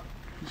that up.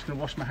 I'm just going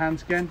to wash my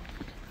hands again.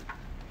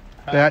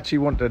 They actually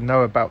want to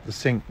know about the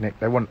sink, Nick.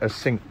 They want a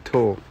sink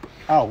tour.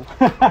 Oh,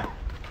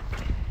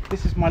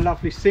 this is my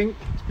lovely sink.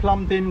 It's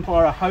plumbed in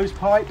via a hose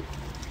pipe.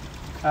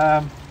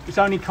 It's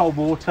only cold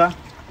water,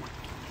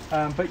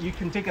 but you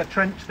can dig a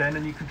trench then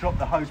and you can drop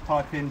the hose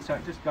pipe in, so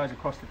it just goes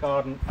across the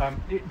garden.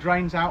 It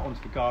drains out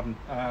onto the garden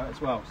as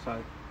well,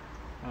 so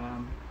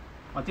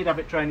I did have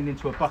it draining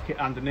into a bucket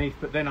underneath,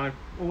 but then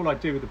all I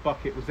do with the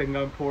bucket was then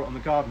go and pour it on the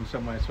garden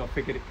somewhere, so I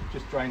figured it could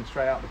just drain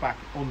straight out the back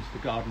onto the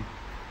garden.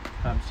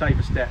 Save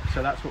a step,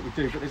 so that's what we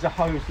do. But there's a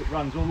hose that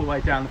runs all the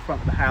way down the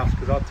front of the house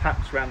because our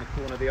tap's around the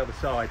corner the other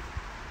side.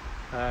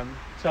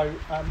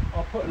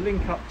 I'll put a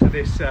link up to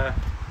this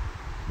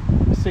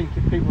sink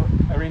if people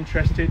are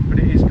interested, but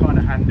it is kind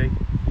of handy.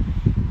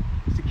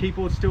 Is the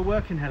keyboard still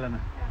working, Helena?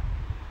 Yeah.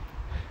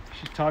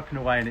 She's typing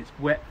away and it's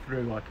wet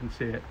through, I can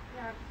see it.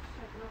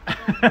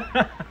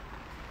 Yeah,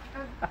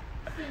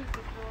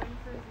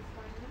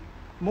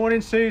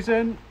 Morning,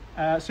 Susan.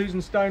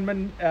 Susan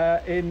Stoneman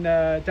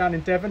down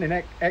in Devon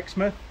in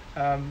Exmouth,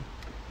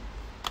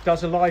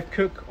 does a live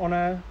cook on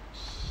a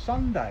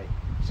Sunday.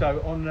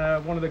 So on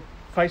one of the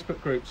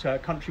Facebook groups,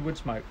 Country Wood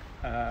Smoke,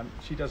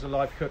 she does a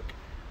live cook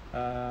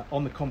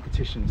on the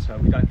competition, so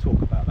we don't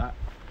talk about that.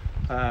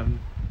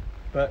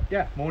 But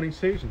yeah, morning,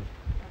 Susan.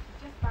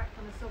 Just back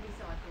from a soggy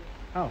cycle.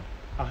 Oh,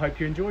 I hope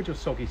you enjoyed your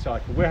soggy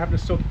cycle. We're having a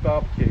soggy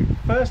barbecue.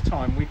 First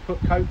time we put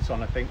coats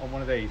on, I think, on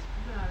one of these.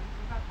 No,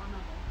 we've had one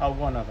other. Oh,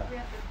 one other. We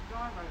had the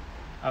dry rope.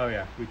 Oh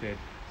yeah, we did.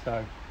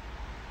 So,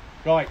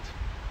 right.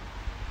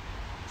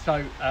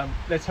 So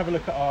let's have a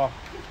look at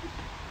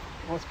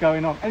what's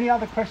going on. Any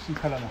other questions,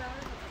 Helena?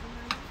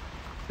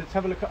 Let's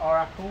have a look at our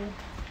apple.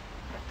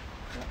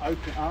 We'll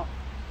open it up.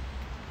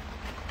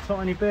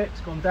 Tiny bit.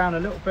 It's gone down a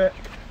little bit.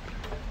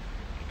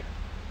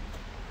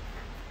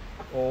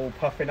 All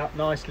puffing up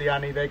nicely,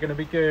 Annie. They're going to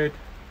be good.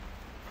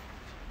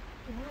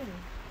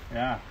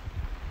 Yeah.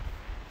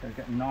 They're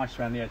getting nice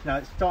around the edge. Now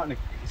it's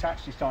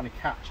actually starting to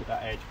catch at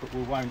that edge, but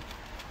we won't.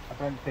 I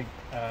don't think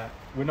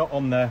we're not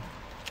on the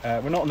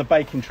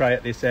baking tray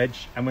at this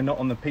edge, and we're not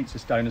on the pizza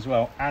stone as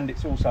well. And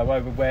it's also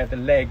over where the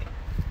leg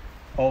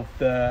of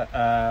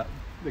the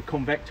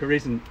convector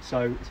isn't,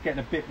 so it's getting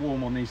a bit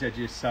warm on these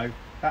edges. So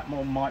that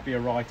one might be a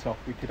write-off.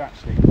 We could do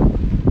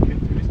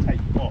is take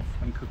it off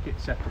and cook it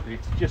separately.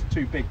 It's just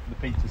too big for the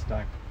pizza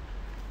stone.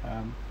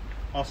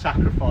 I'll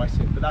sacrifice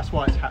it, but that's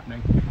why it's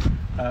happening.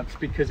 It's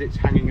because it's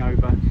hanging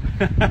over.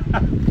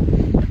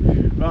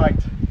 Right,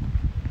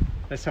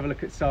 let's have a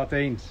look at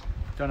sardines.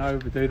 Don't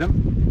overdo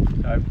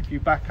them. So you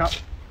back up,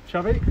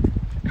 Chubby.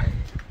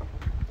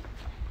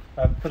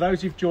 For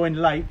those who've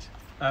joined late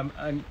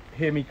and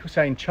hear me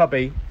saying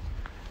Chubby,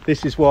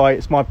 this is why.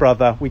 It's my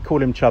brother. We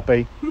call him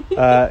Chubby.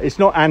 It's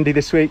not Andy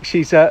this week.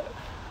 She's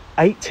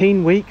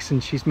 18 weeks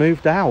and she's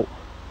moved out.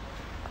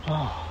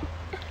 Oh.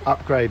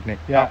 Upgrade, Nick.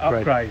 Yeah,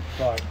 upgrade.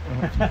 Right.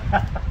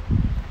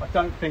 I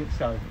don't think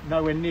so.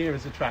 Nowhere near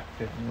as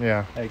attractive.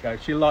 Yeah. There you go.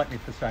 She'll like me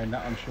for saying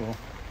that, I'm sure.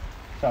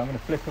 So I'm going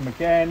to flip them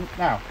again.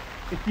 Now,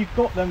 if you've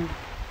got them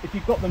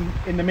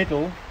in the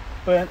middle,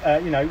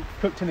 but you know,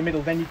 cooked in the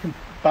middle, then you can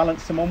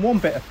balance them on one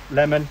bit of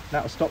lemon.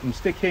 That'll stop them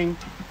sticking.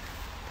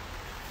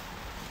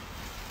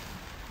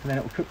 And then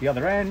it will cook the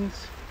other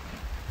ends.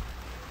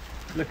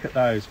 Look at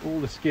those, all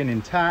the skin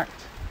intact.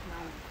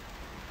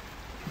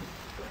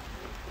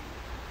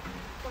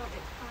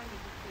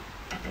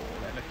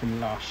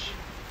 Lush.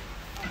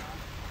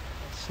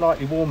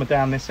 Slightly warmer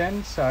down this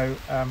end, so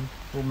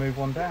we'll move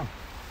on down.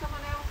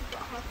 Someone else has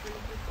got a husband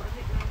who's got a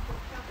nickname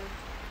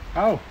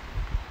Oh, called Chubby.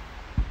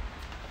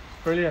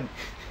 brilliant.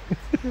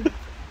 In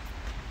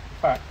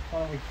fact, why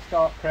don't we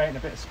start creating a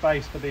bit of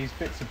space for these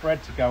bits of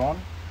bread to go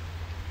on.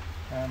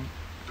 So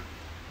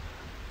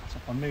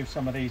if I move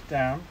some of these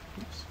down.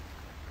 Oops.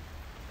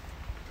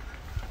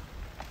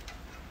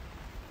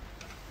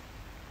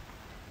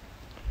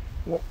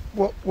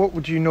 What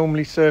would you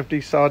normally serve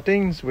these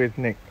sardines with,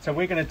 Nick? So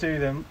we're going to do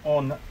them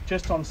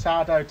just on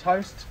sourdough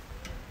toast,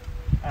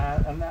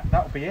 and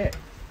that'll be it.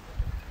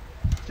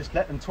 Just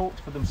let them talk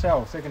for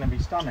themselves. They're going to be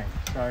stunning.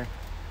 So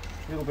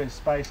a little bit of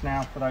space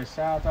now for those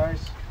sourdoughs.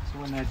 So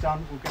when they're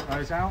done, we'll get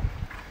those out.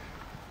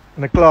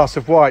 And a glass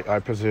of white, I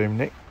presume,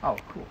 Nick. Oh,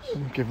 of course.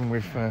 Given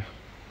with, you know.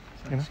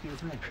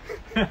 Excuse me.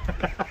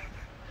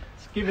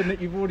 It's given that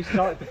you've already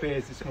started the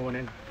beers this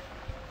morning.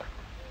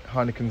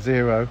 Heineken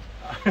Zero.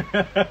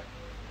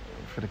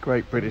 For the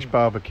Great British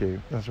Barbecue.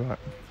 That's right.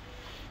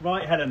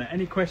 Right, Helena,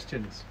 any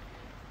questions?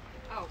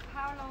 Oh,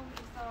 how long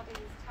do sardines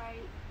take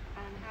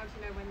and how do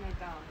you know when they're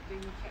done? Do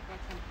you check their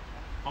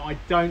temperature? I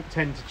don't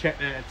tend to check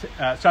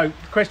their... so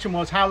the question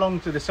was, how long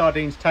do the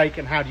sardines take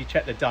and how do you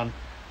check they're done?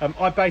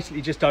 I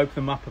basically just open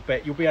them up a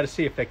bit. You'll be able to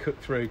see if they're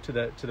cooked through to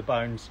the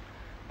bones.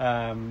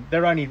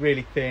 They're only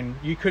really thin.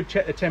 You could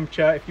check the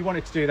temperature. If you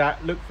wanted to do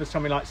that, look for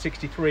something like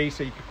 63,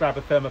 so you could grab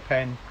a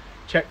thermopen,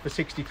 check for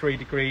 63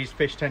 degrees.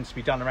 Fish tends to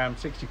be done around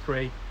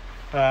 63.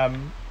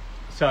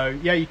 So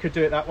yeah, you could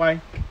do it that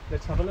way.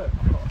 Let's have a look.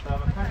 I've got a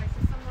thermopen. Okay,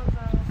 so someone's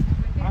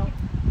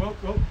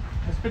asked, Well,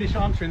 let's finish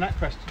answering that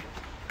question.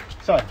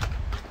 So,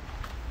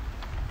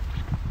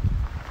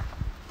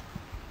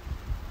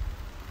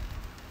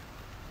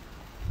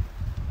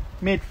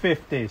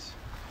 mid-50s.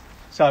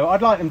 So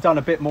I'd like them done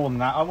a bit more than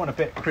that. I want a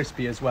bit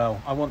crispy as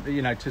well. I want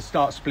to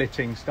start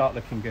splitting, start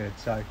looking good.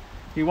 So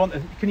you want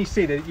can you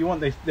see that you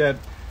want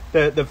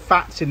the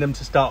fats in them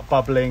to start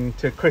bubbling,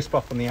 to crisp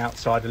up on the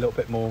outside a little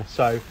bit more.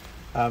 So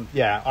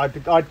yeah,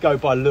 I'd go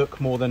by look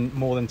more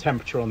than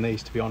temperature on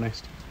these, to be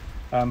honest.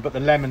 But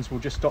the lemons will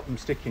just stop them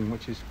sticking,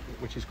 which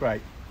is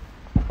great.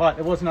 Right,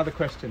 there was another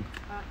question.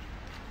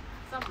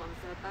 someone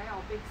said they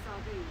are big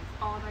sardines.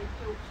 Are they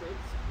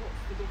pilchards?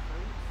 What's the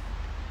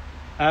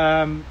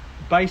difference?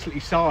 Basically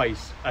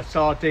size. A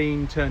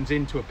sardine turns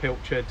into a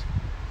pilchard.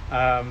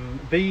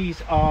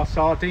 These are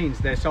sardines.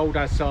 They're sold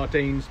as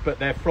sardines, but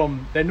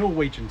they're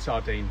Norwegian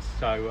sardines,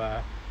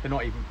 so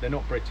they're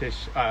not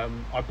British.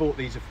 I bought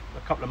these a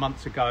couple of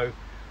months ago.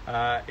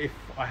 If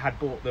I had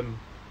bought them,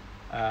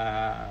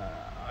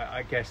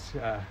 I guess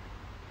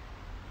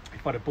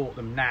if I'd have bought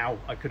them now,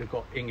 I could have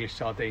got English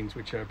sardines,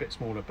 which are a bit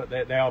smaller, but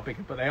they are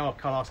bigger, but they are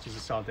classed as a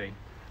sardine.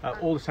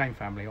 All the same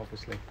family,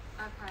 obviously.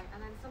 Okay,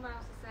 and then someone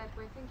else has said,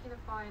 we're thinking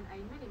of buying a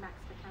mini max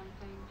for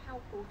camping.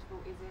 How portable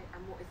is it,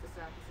 and what is the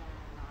surface area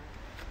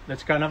like?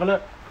 Let's go and have a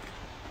look.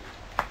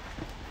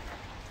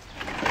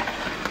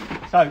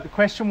 So the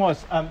question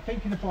was,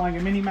 thinking of buying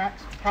a mini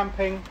max for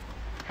camping,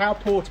 how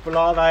portable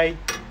are they,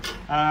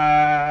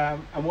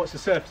 and what's the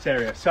surface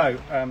area? So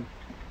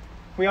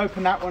if we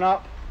open that one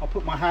up, I'll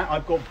put my hand.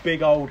 I've got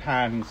big old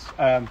hands,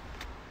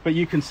 but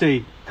you can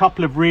see a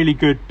couple of really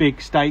good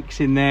big steaks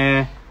in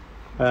there.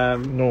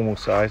 Normal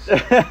size.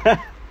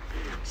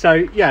 So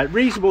yeah,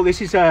 reasonable.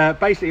 This is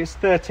basically it's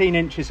 13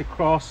 inches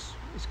across.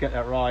 Let's get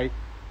that right.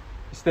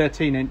 It's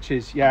 13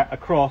 inches, yeah,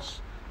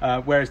 across,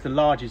 whereas the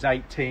large is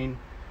 18.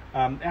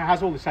 It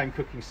has all the same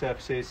cooking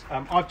surfaces.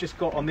 I've just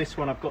got on this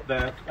one, I've got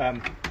the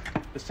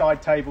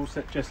side tables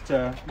that just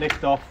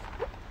lift off.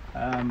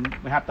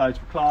 We have those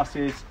for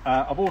classes.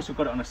 I've also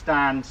got it on a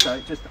stand, so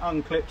it just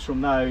unclips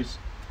from those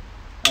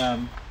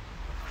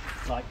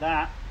like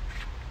that.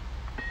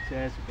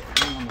 There's, we've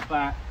got a ring on the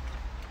back.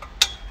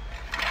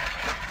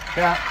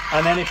 Yeah,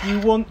 and then if you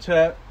want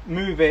to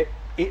move it,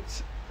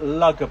 it's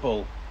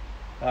luggable.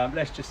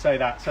 Let's just say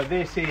that. So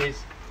this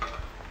is,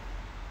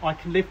 I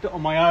can lift it on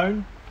my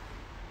own.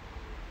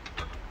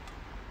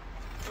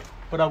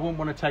 but I wouldn't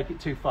want to take it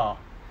too far.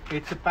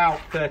 It's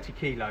about 30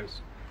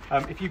 kilos.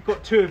 If you've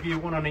got 2 of you,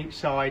 1 on each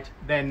side,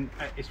 then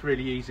it's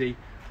really easy.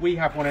 We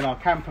have one in our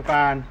camper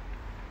van.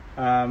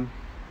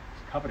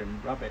 It's covered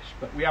in rubbish,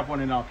 but we have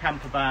one in our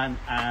camper van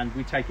and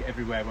we take it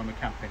everywhere when we're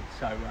camping.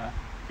 So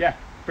yeah,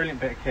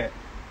 brilliant bit of kit.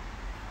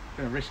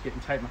 I'm gonna risk it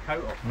and take my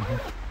coat off.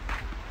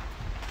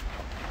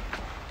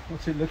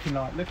 What's it looking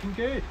like? Looking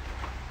good.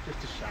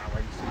 Just a shower,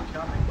 you see,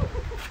 Charlie.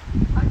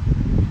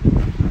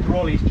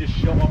 Trolley's just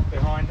shot off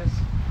behind us.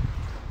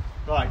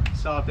 Right,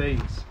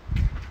 sardines.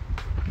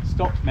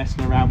 Stop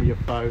messing around with your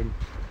phone.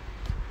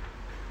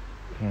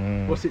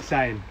 What's it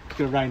saying? It's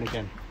going to rain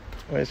again.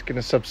 Well, it's going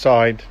to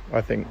subside,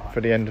 I think, Right.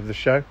 for the end of the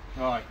show.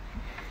 Right,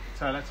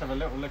 so let's have a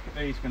little look at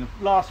these. Going to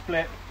last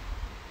flip.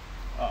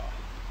 Oh.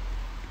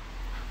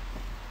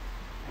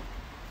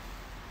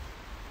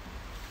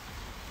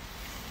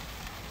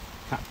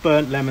 That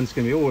burnt lemon's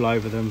going to be all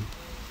over them.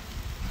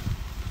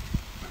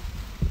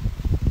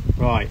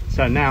 Right,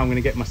 so now I'm going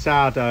to get my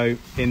sourdough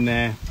in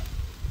there,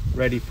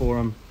 ready for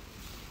them.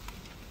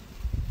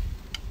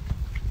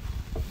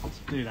 Let's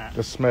do that.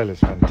 The smell is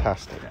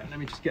fantastic. Yeah, let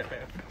me just get a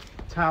bit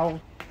of towel.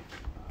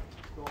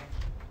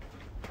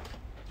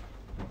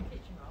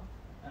 Kitchen roll.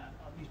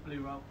 I'll use blue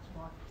roll, it's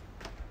fine.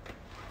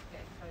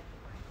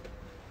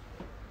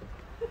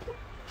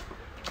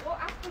 What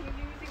app are you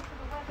using for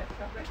the weather,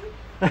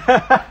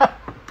 Chubby?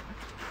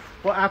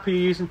 What app are you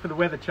using for the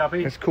weather,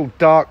 Chubby? It's called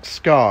Dark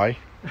Sky.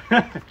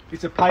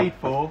 It's a paid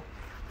for.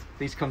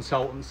 These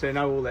consultants, they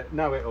know it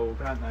all,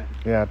 don't they?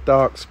 Yeah,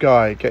 Dark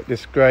Sky. Get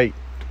this great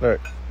look.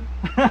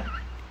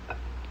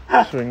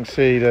 So we can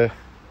see the.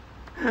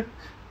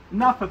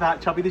 Enough of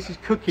that, Chubby. This is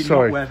cooking,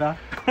 Sorry. not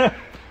weather.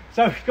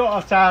 So we've got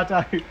our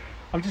sourdough.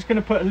 I'm just going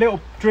to put a little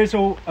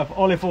drizzle of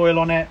olive oil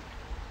on it.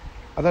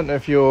 I don't know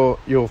if your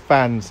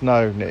fans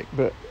know, Nick,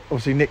 but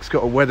obviously Nick's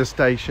got a weather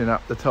station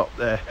up the top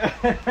there.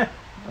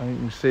 And you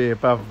can see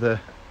above the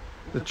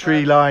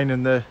tree line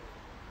and the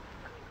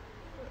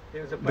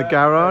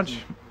garage.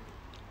 Present.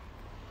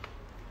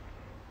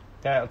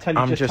 Yeah, I'll tell you.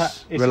 I'm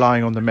just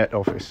relying on the Met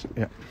Office.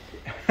 Yeah.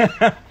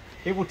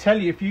 It will tell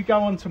you if you go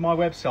onto my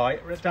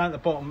website. Right down at the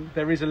bottom,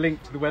 there is a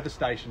link to the weather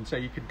station, so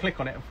you can click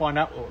on it and find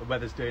out what the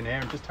weather's doing here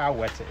and just how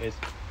wet it is.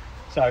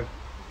 So,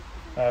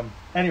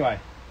 anyway,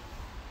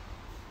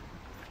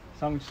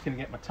 so I'm just going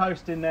to get my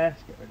toast in there.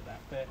 Let's get rid of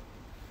that bit.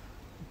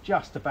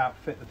 Just about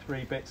fit the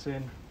 3 bits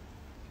in.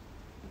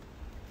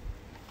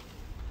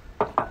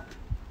 I'm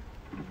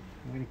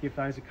going to give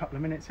those a couple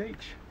of minutes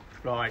each.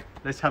 Right,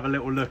 let's have a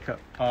little look at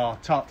our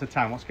tarte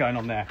tatin. What's going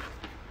on there?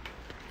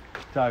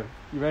 So,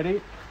 you ready?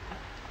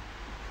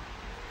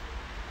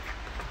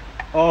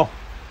 Oh,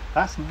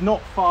 that's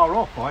not far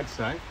off, I'd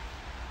say.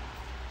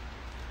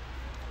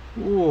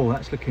 Oh,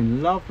 that's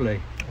looking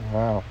lovely.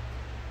 Wow.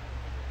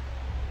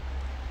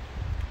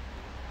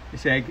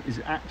 This egg is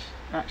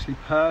actually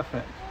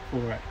perfect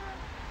for it.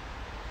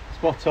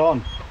 Spot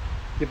on.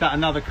 Give that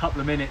another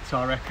couple of minutes,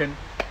 I reckon.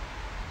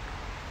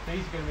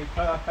 These are going to be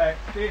perfect.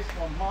 This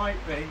one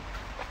might be,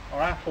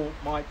 or apple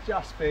might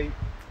just be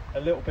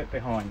a little bit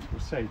behind. We'll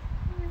see.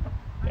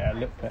 Yeah, a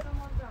little bit.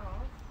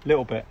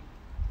 Little bit.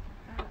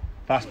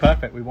 That's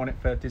perfect. We want it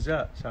for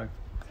dessert. So,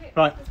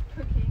 right.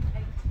 Cooking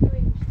a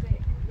 2-inch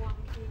thick 1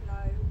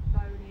 kilo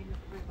bone-in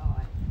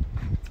ribeye.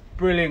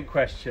 Brilliant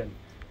question.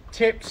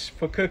 Tips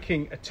for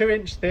cooking a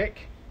 2-inch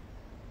thick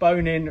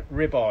bone-in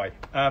ribeye.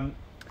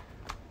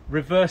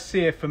 Reverse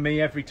sear for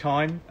me every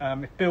time.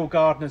 If Bill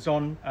Gardner's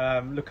on,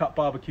 look up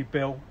Barbecue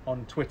Bill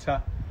on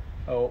Twitter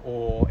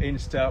or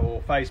Insta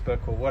or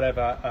Facebook or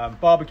whatever.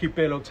 Barbecue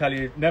Bill will tell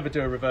you never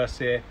do a reverse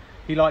sear.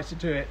 He likes to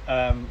do it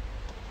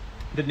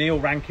the Neil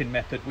Rankin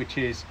method, which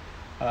is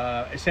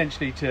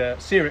essentially to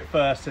sear it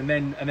first and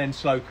then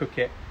slow cook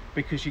it,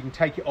 because you can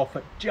take it off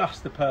at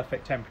just the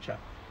perfect temperature.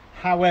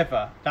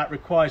 However, that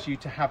requires you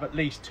to have at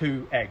least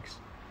 2 eggs.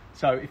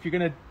 So if you're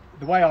going to,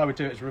 the way I would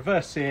do it is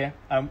reverse sear,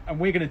 and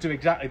we're going to do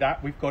exactly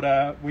that. We've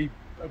got we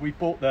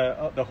bought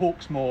the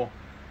Hawksmoor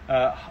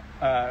at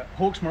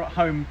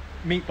Home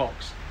meat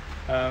box,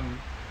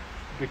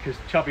 because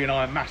Chubby and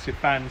I are massive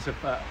fans of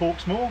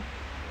Hawksmoor.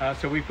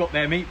 So we've got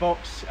their meat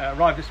box,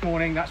 arrived this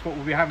morning. That's what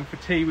we'll be having for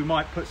tea. We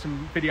might put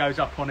some videos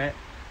up on it,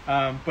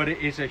 but it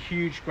is a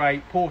huge,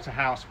 great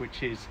porterhouse,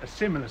 which is a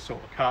similar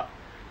sort of cut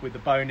with the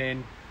bone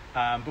in.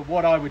 But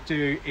what I would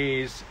do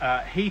is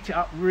heat it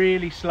up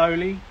really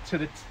slowly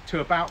to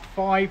about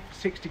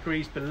 5-6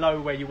 degrees below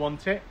where you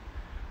want it.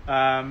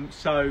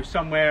 So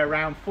somewhere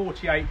around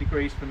 48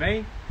 degrees for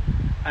me,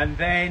 and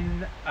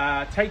then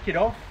take it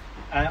off.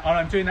 And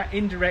I'm doing that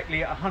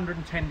indirectly at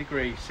 110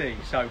 degrees C.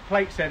 So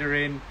plate setter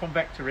in,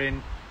 convector in,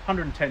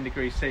 110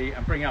 degrees C,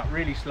 and bring out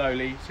really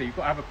slowly. So you've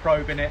got to have a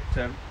probe in it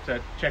to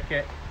check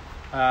it,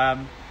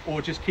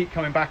 or just keep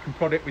coming back and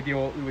prod it with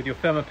your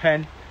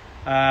thermopen.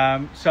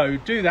 So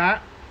do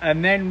that,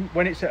 and then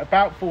when it's at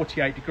about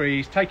 48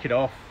 degrees, take it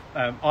off.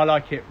 I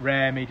like it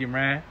rare, medium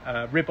rare.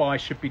 Ribeye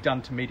should be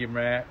done to medium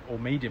rare or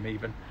medium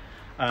even,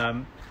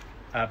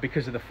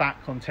 because of the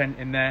fat content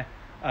in there.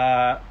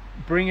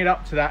 Bring it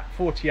up to that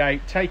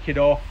 48, take it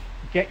off,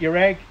 get your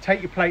egg,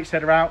 take your plate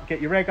setter out,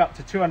 get your egg up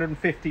to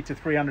 250 to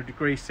 300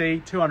 degrees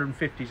C.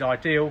 250 is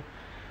ideal.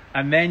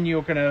 And then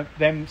you're going to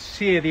then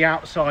sear the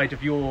outside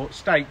of your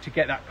steak to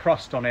get that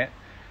crust on it.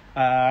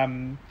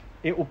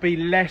 It will be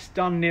less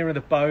done nearer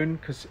the bone,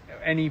 because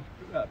any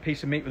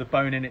piece of meat with a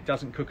bone in it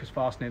doesn't cook as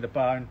fast near the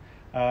bone,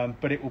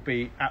 but it will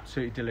be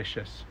absolutely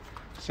delicious.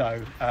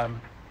 So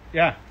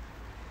yeah,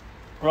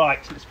 right,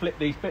 let's flip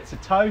these bits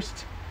of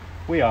toast.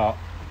 We are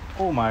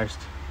almost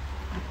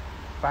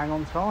bang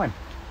on time.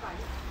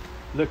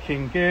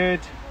 Looking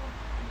good.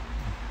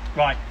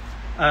 Right,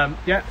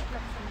 yeah.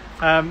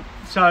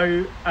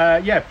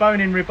 Yeah,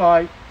 bone-in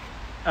ribeye,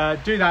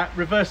 do that,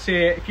 reverse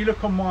sear. If you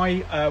look on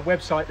my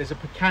website, there's a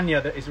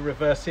picanha that is a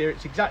reverse sear.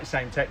 It's exactly the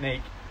same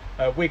technique.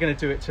 We're going to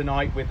do it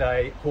tonight with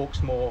a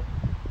Hawksmoor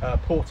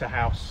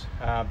porterhouse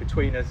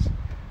between us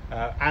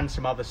and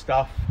some other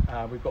stuff.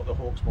 We've got the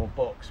Hawksmoor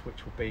box,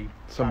 which will be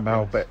some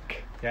fabulous.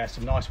 Malbec. Yeah,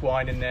 some nice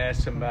wine in there,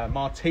 some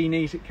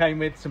martinis it came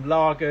with, some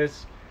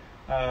lagers,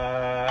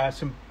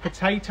 some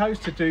potatoes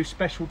to do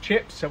special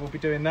chips, so we'll be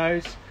doing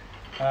those.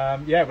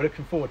 Yeah, we're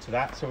looking forward to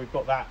that. So we've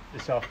got that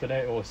this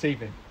afternoon or this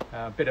evening.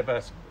 Bit of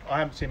a, I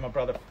haven't seen my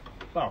brother,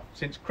 well,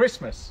 since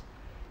Christmas.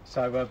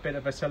 So a bit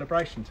of a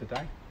celebration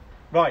today.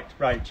 Right,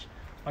 Rach,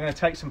 I'm going to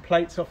take some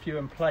plates off you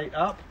and plate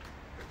up.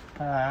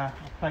 I'll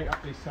plate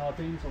up these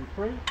sardines on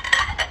 3.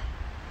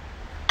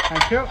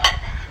 Thank you.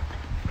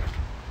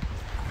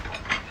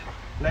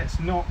 Let's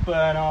not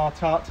burn our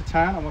tart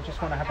tatin. I just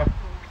want to have a,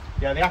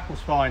 yeah, the apple's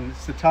fine.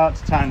 It's the tart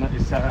tatin that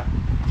is, sorry,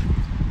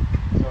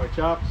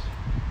 Chubbs.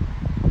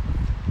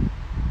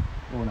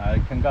 Oh no,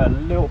 it can go a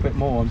little bit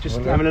more. I'm just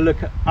having a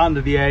look at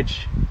under the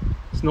edge.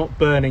 It's not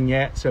burning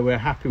yet, so we're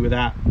happy with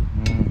that.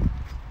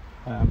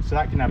 So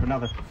that can have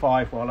another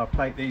 5 while I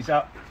plate these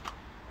up.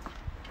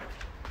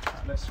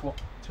 Let's swap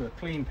to a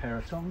clean pair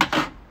of tongs.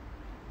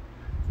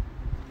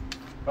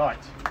 Right.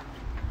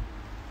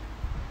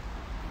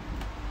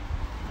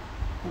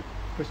 Ooh,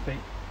 crispy.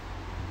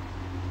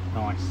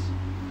 Nice.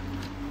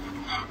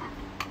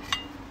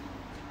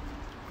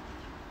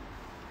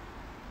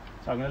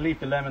 So I'm going to leave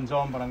the lemons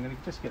on, but I'm going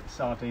to just get the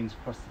sardines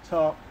across the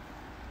top.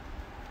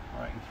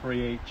 I reckon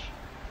 3 each.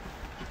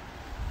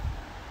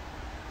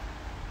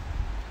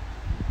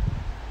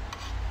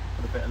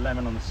 Put a bit of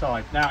lemon on the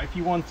side. Now, if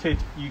you wanted,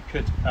 you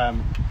could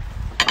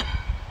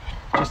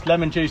just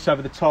lemon juice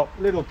over the top,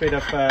 a little bit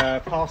of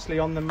parsley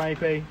on them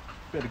maybe,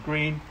 a bit of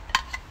green.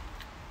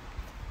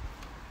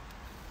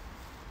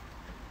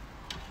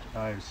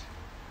 Those.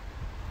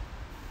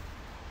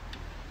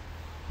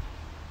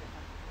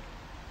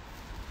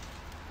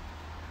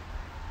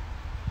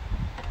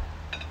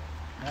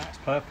 That's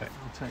perfect.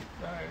 I'll take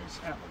those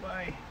out of the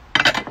way.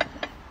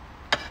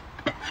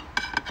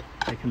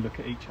 They can look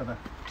at each other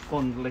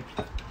fondly.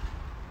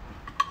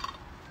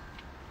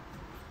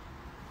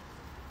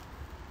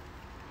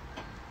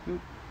 Ooh.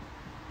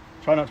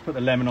 Try not to put the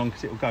lemon on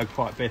because it will go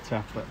quite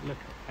bitter, but look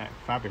at that,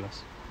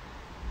 fabulous.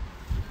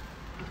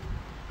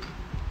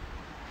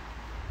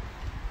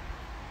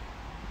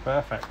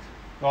 Perfect.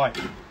 Right,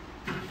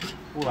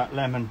 all that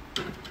lemon,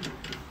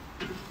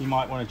 you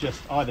might want to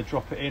just either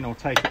drop it in or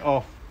take it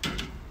off.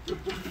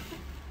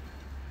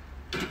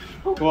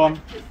 Go on.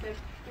 If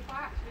I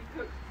actually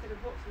cooked instead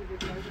of watching the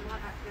videos, I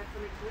might actually have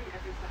something to eat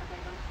every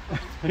Saturday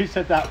night. Who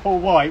said that? Paul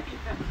White?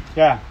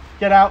 Yeah.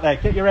 Get out there.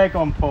 Get your egg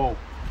on, Paul.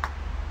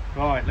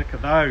 Right, look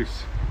at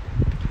those.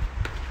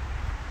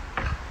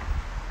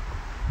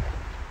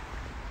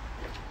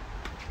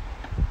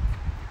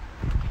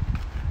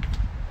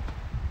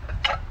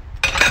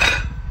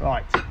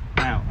 Right,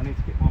 now I need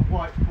to get my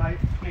white plate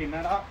and clean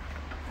that up.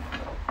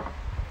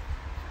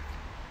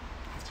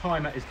 The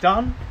timer is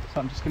done, so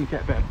I'm just going to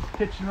get a bit of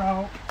kitchen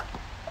roll.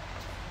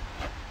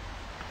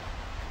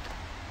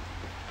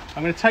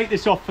 I'm going to take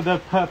this off for the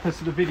purpose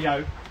of the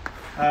video.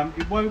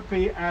 It won't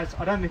be as,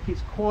 I don't think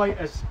it's quite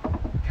as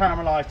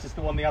caramelised as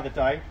the one the other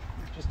day.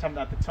 We just haven't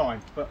had the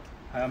time, but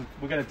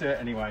we're going to do it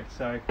anyway.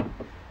 So,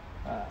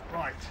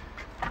 right.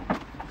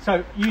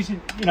 So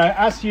using, you know,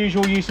 as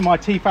usual, using my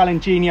Tefal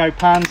Ingenio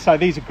pans. So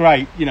these are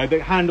great. You know,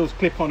 the handles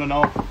clip on and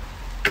off.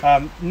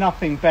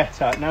 Nothing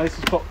better. Now this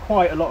has got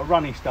quite a lot of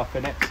runny stuff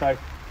in it, so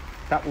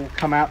that will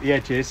come out the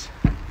edges.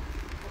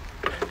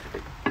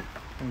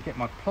 And get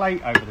my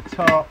plate over the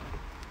top.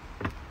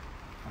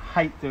 I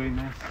hate doing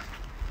this.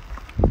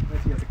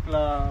 Where's the other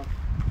glove?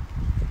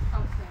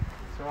 Oh,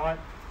 It's all right.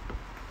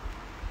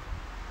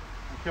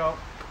 Thank you.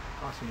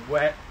 Nice and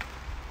wet.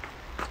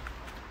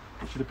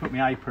 I should have put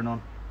my apron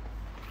on.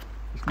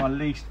 It's my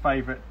least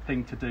favourite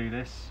thing to do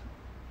this.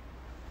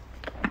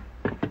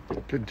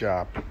 Good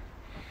job.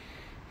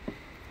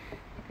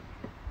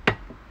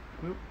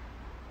 Oop.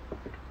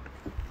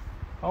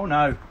 Oh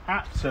no,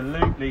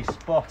 absolutely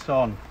spot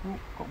on. Ooh,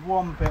 got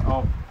one bit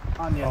of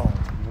onion. Oh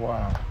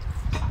wow.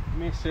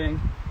 Missing.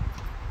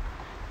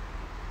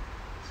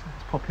 So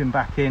let's pop him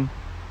back in.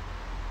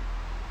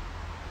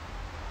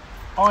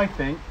 I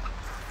think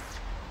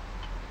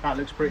that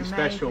looks pretty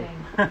special.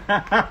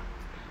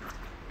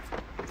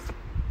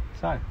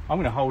 So I'm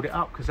going to hold it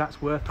up because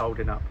that's worth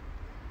holding up.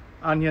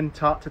 onion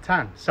tart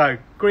tatin. So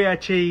Gruyere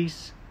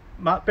cheese,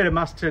 bit of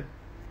mustard,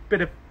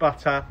 bit of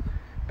butter,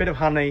 bit of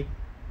honey,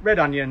 red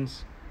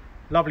onions,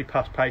 lovely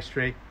puff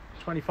pastry.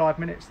 25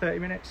 minutes, 30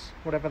 minutes,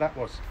 whatever that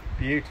was.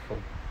 Beautiful.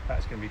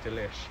 That's going to be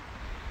delish.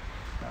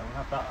 So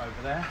we'll have that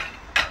over there.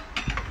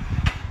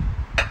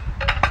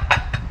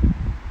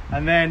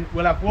 And then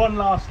we'll have one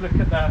last look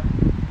at the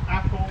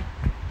apple.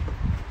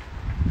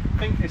 I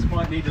think this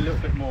might need a little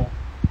bit more.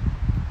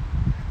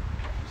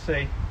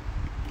 See,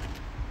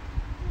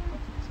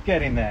 it's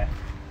getting there.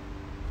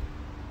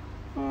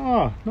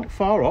 Oh, not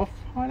far off.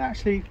 I'd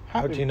actually.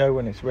 How do you know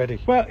when it's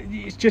ready? Well,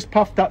 it's just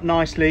puffed up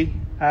nicely.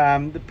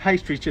 The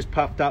pastry's just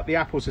puffed up. The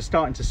apples are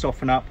starting to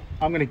soften up.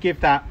 I'm going to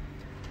give that.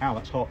 Ow,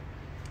 that's hot.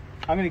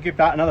 I'm going to give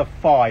that another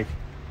 5.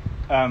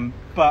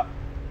 But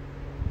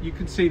you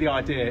can see the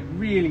idea.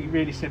 Really,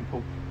 really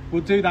simple.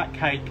 We'll do that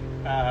cake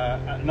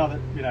at another,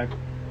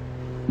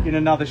 in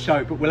another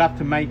show. But we'll have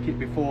to make it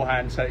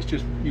beforehand, so it's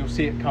just you'll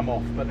see it come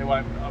off. But there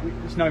won't.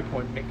 There's no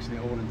point mixing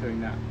it all and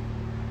doing that.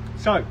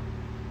 So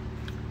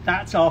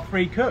that's our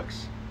 3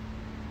 cooks.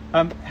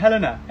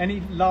 Helena,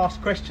 any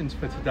last questions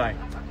for today? No,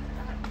 I just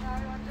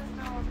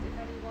asked if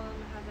anyone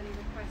has any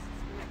requests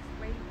for next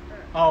week. But...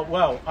 Oh,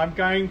 well, I'm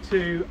going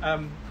to,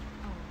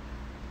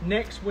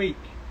 next week,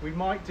 we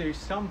might do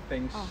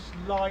something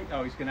slight.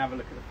 Oh, he's going to have a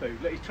look at the food.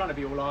 Look, he's trying to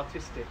be all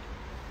artistic.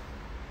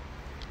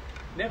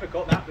 Never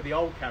got that with the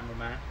old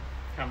camera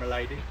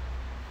lady.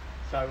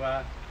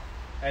 So,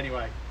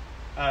 anyway,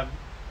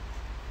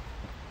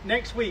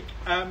 next week,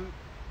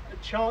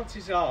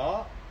 chances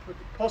are,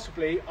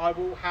 possibly, I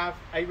will have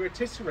a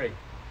rotisserie.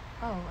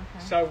 Oh,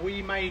 okay. So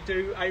we may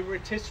do a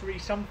rotisserie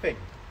something.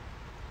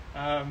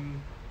 I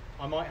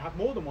might have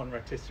more than one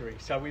rotisserie,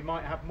 so we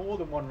might have more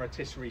than one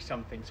rotisserie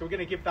something. So we're going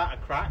to give that a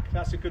crack.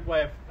 That's a good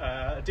way of,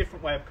 a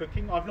different way of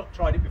cooking. I've not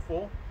tried it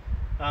before,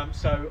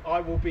 so I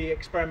will be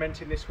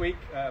experimenting this week.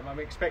 I'm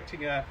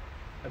expecting a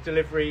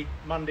delivery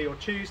Monday or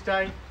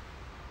Tuesday.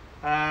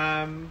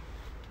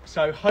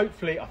 So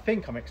hopefully, I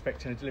think I'm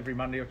expecting a delivery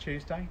Monday or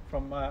Tuesday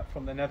from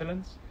the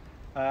Netherlands.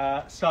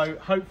 So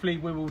hopefully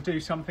we will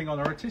do something on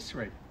a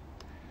rotisserie.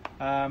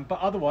 But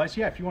otherwise,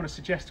 yeah, if you want to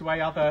suggest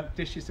away other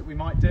dishes that we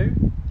might do,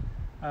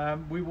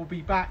 we will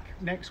be back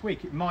next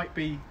week. It might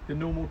be the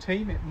normal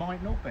team, it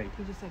might not be. You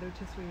just said the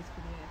rotisserie is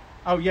for the egg.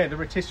 Oh yeah, the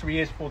rotisserie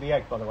is for the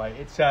egg, by the way.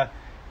 It's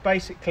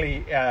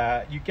basically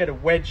you get a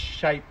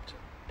wedge-shaped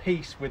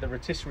piece with a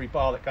rotisserie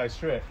bar that goes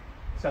through it.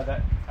 So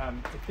that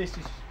if this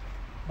is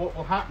what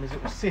will happen is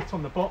it will sit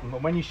on the bottom,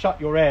 and when you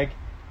shut your egg,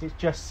 it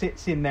just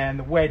sits in there, and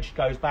the wedge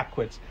goes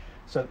backwards,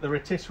 so that the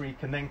rotisserie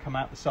can then come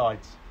out the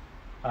sides.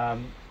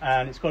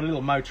 And it's got a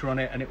little motor on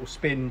it, and it will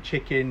spin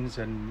chickens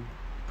and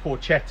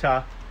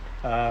porchetta.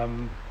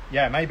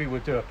 Yeah, maybe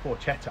we'll do a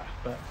porchetta,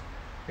 but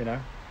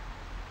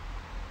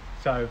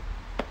so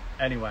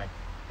anyway,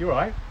 you're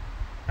right.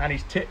 And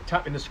he's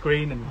tapping the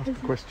screen and Ask a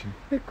question.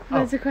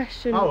 There's a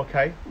question. Oh,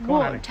 okay. Come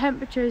on, Annie. What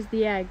temperature is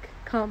the egg?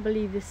 Can't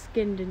believe the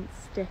skin didn't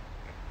stick.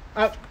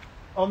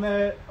 On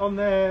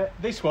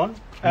this one,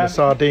 And the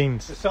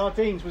sardines. the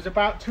sardines was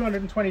about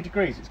 220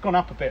 degrees. It's gone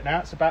up a bit now.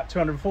 It's about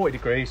 240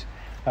 degrees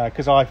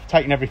because I've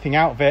taken everything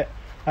out of it.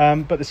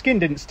 But the skin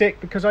didn't stick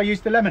because I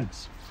used the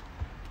lemons.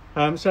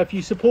 So if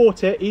you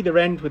support it either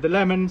end with the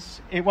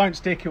lemons, it won't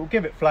stick. It will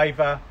give it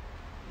flavour.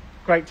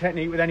 Great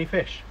technique with any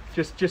fish.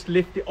 Just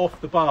lift it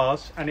off the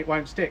bars and it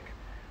won't stick.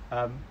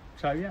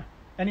 So yeah.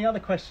 Any other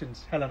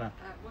questions, Helena?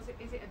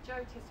 Is it a Joe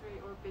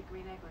Tisserie or a big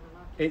green egg one?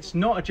 It's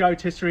not a Joe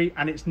Tisserie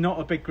and it's not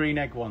a big green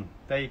egg one.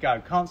 There you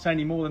go. Can't say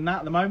any more than that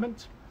at the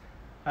moment.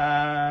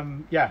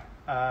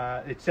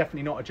 It's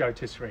definitely not a Joe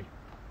Tisserie.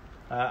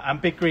 And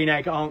Big Green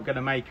Egg aren't going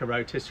to make a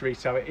rotisserie,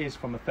 so it is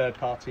from a third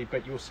party,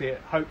 but you'll see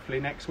it hopefully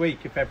next week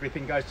if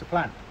everything goes to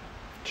plan.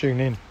 Tune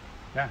in.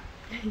 Yeah.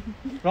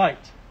 Right.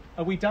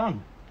 Are we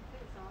done? I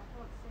think so. I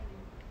can't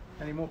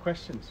see. Any more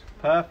questions?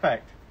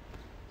 Perfect.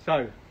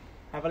 So,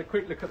 have a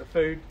quick look at the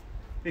food.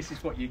 This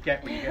is what you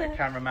get when you get a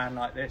cameraman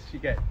like this. You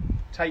get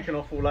taken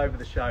off all over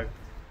the show.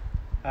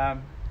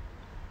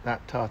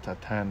 That tarte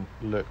tatin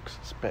looks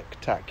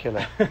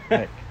spectacular,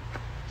 Nick.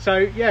 So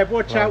yeah,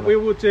 watch out. We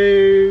will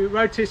do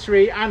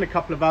rotisserie and a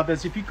couple of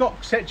others. If you've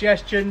got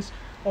suggestions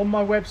on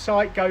my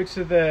website, go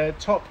to the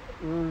top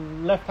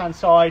left hand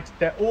side.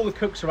 All the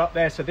cooks are up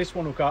there, so this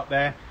one will go up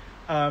there.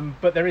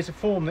 But there is a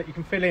form that you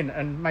can fill in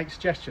and make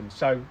suggestions.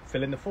 So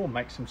fill in the form,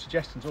 make some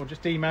suggestions, or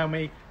just email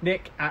me,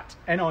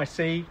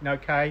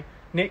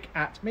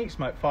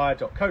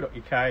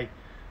 nick@meatsmokefire.co.uk.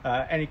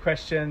 Any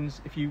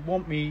questions? If you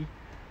want me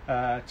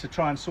to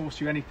try and source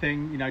you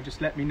anything,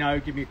 just let me know.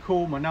 Give me a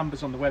call. My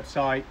number's on the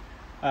website.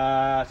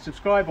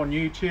 Subscribe on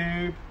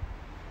YouTube,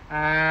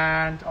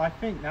 and I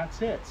think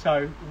that's it.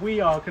 So we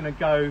are going to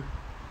go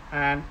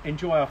and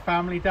enjoy our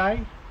family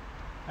day.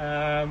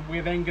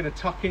 We're then going to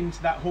tuck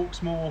into that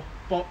Hawksmoor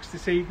box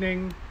this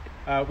evening.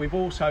 We've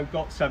also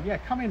got some,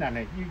 come in,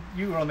 Annie,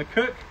 you were on the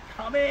cook,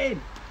 come in.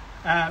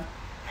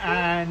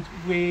 And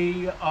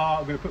we are,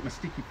 I'm going to put my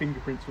sticky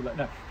fingerprints all that,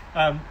 no.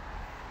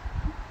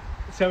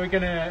 So we're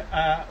going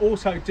to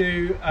also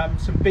do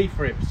some beef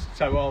ribs,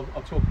 so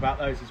I'll talk about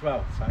those as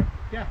well. So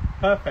Yeah,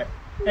 perfect.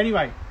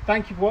 Anyway,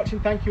 thank you for watching.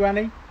 Thank you,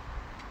 Annie.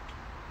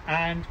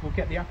 And we'll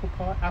get the apple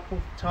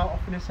tart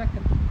off in a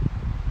second.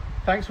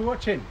 Thanks for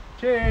watching.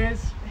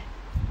 Cheers.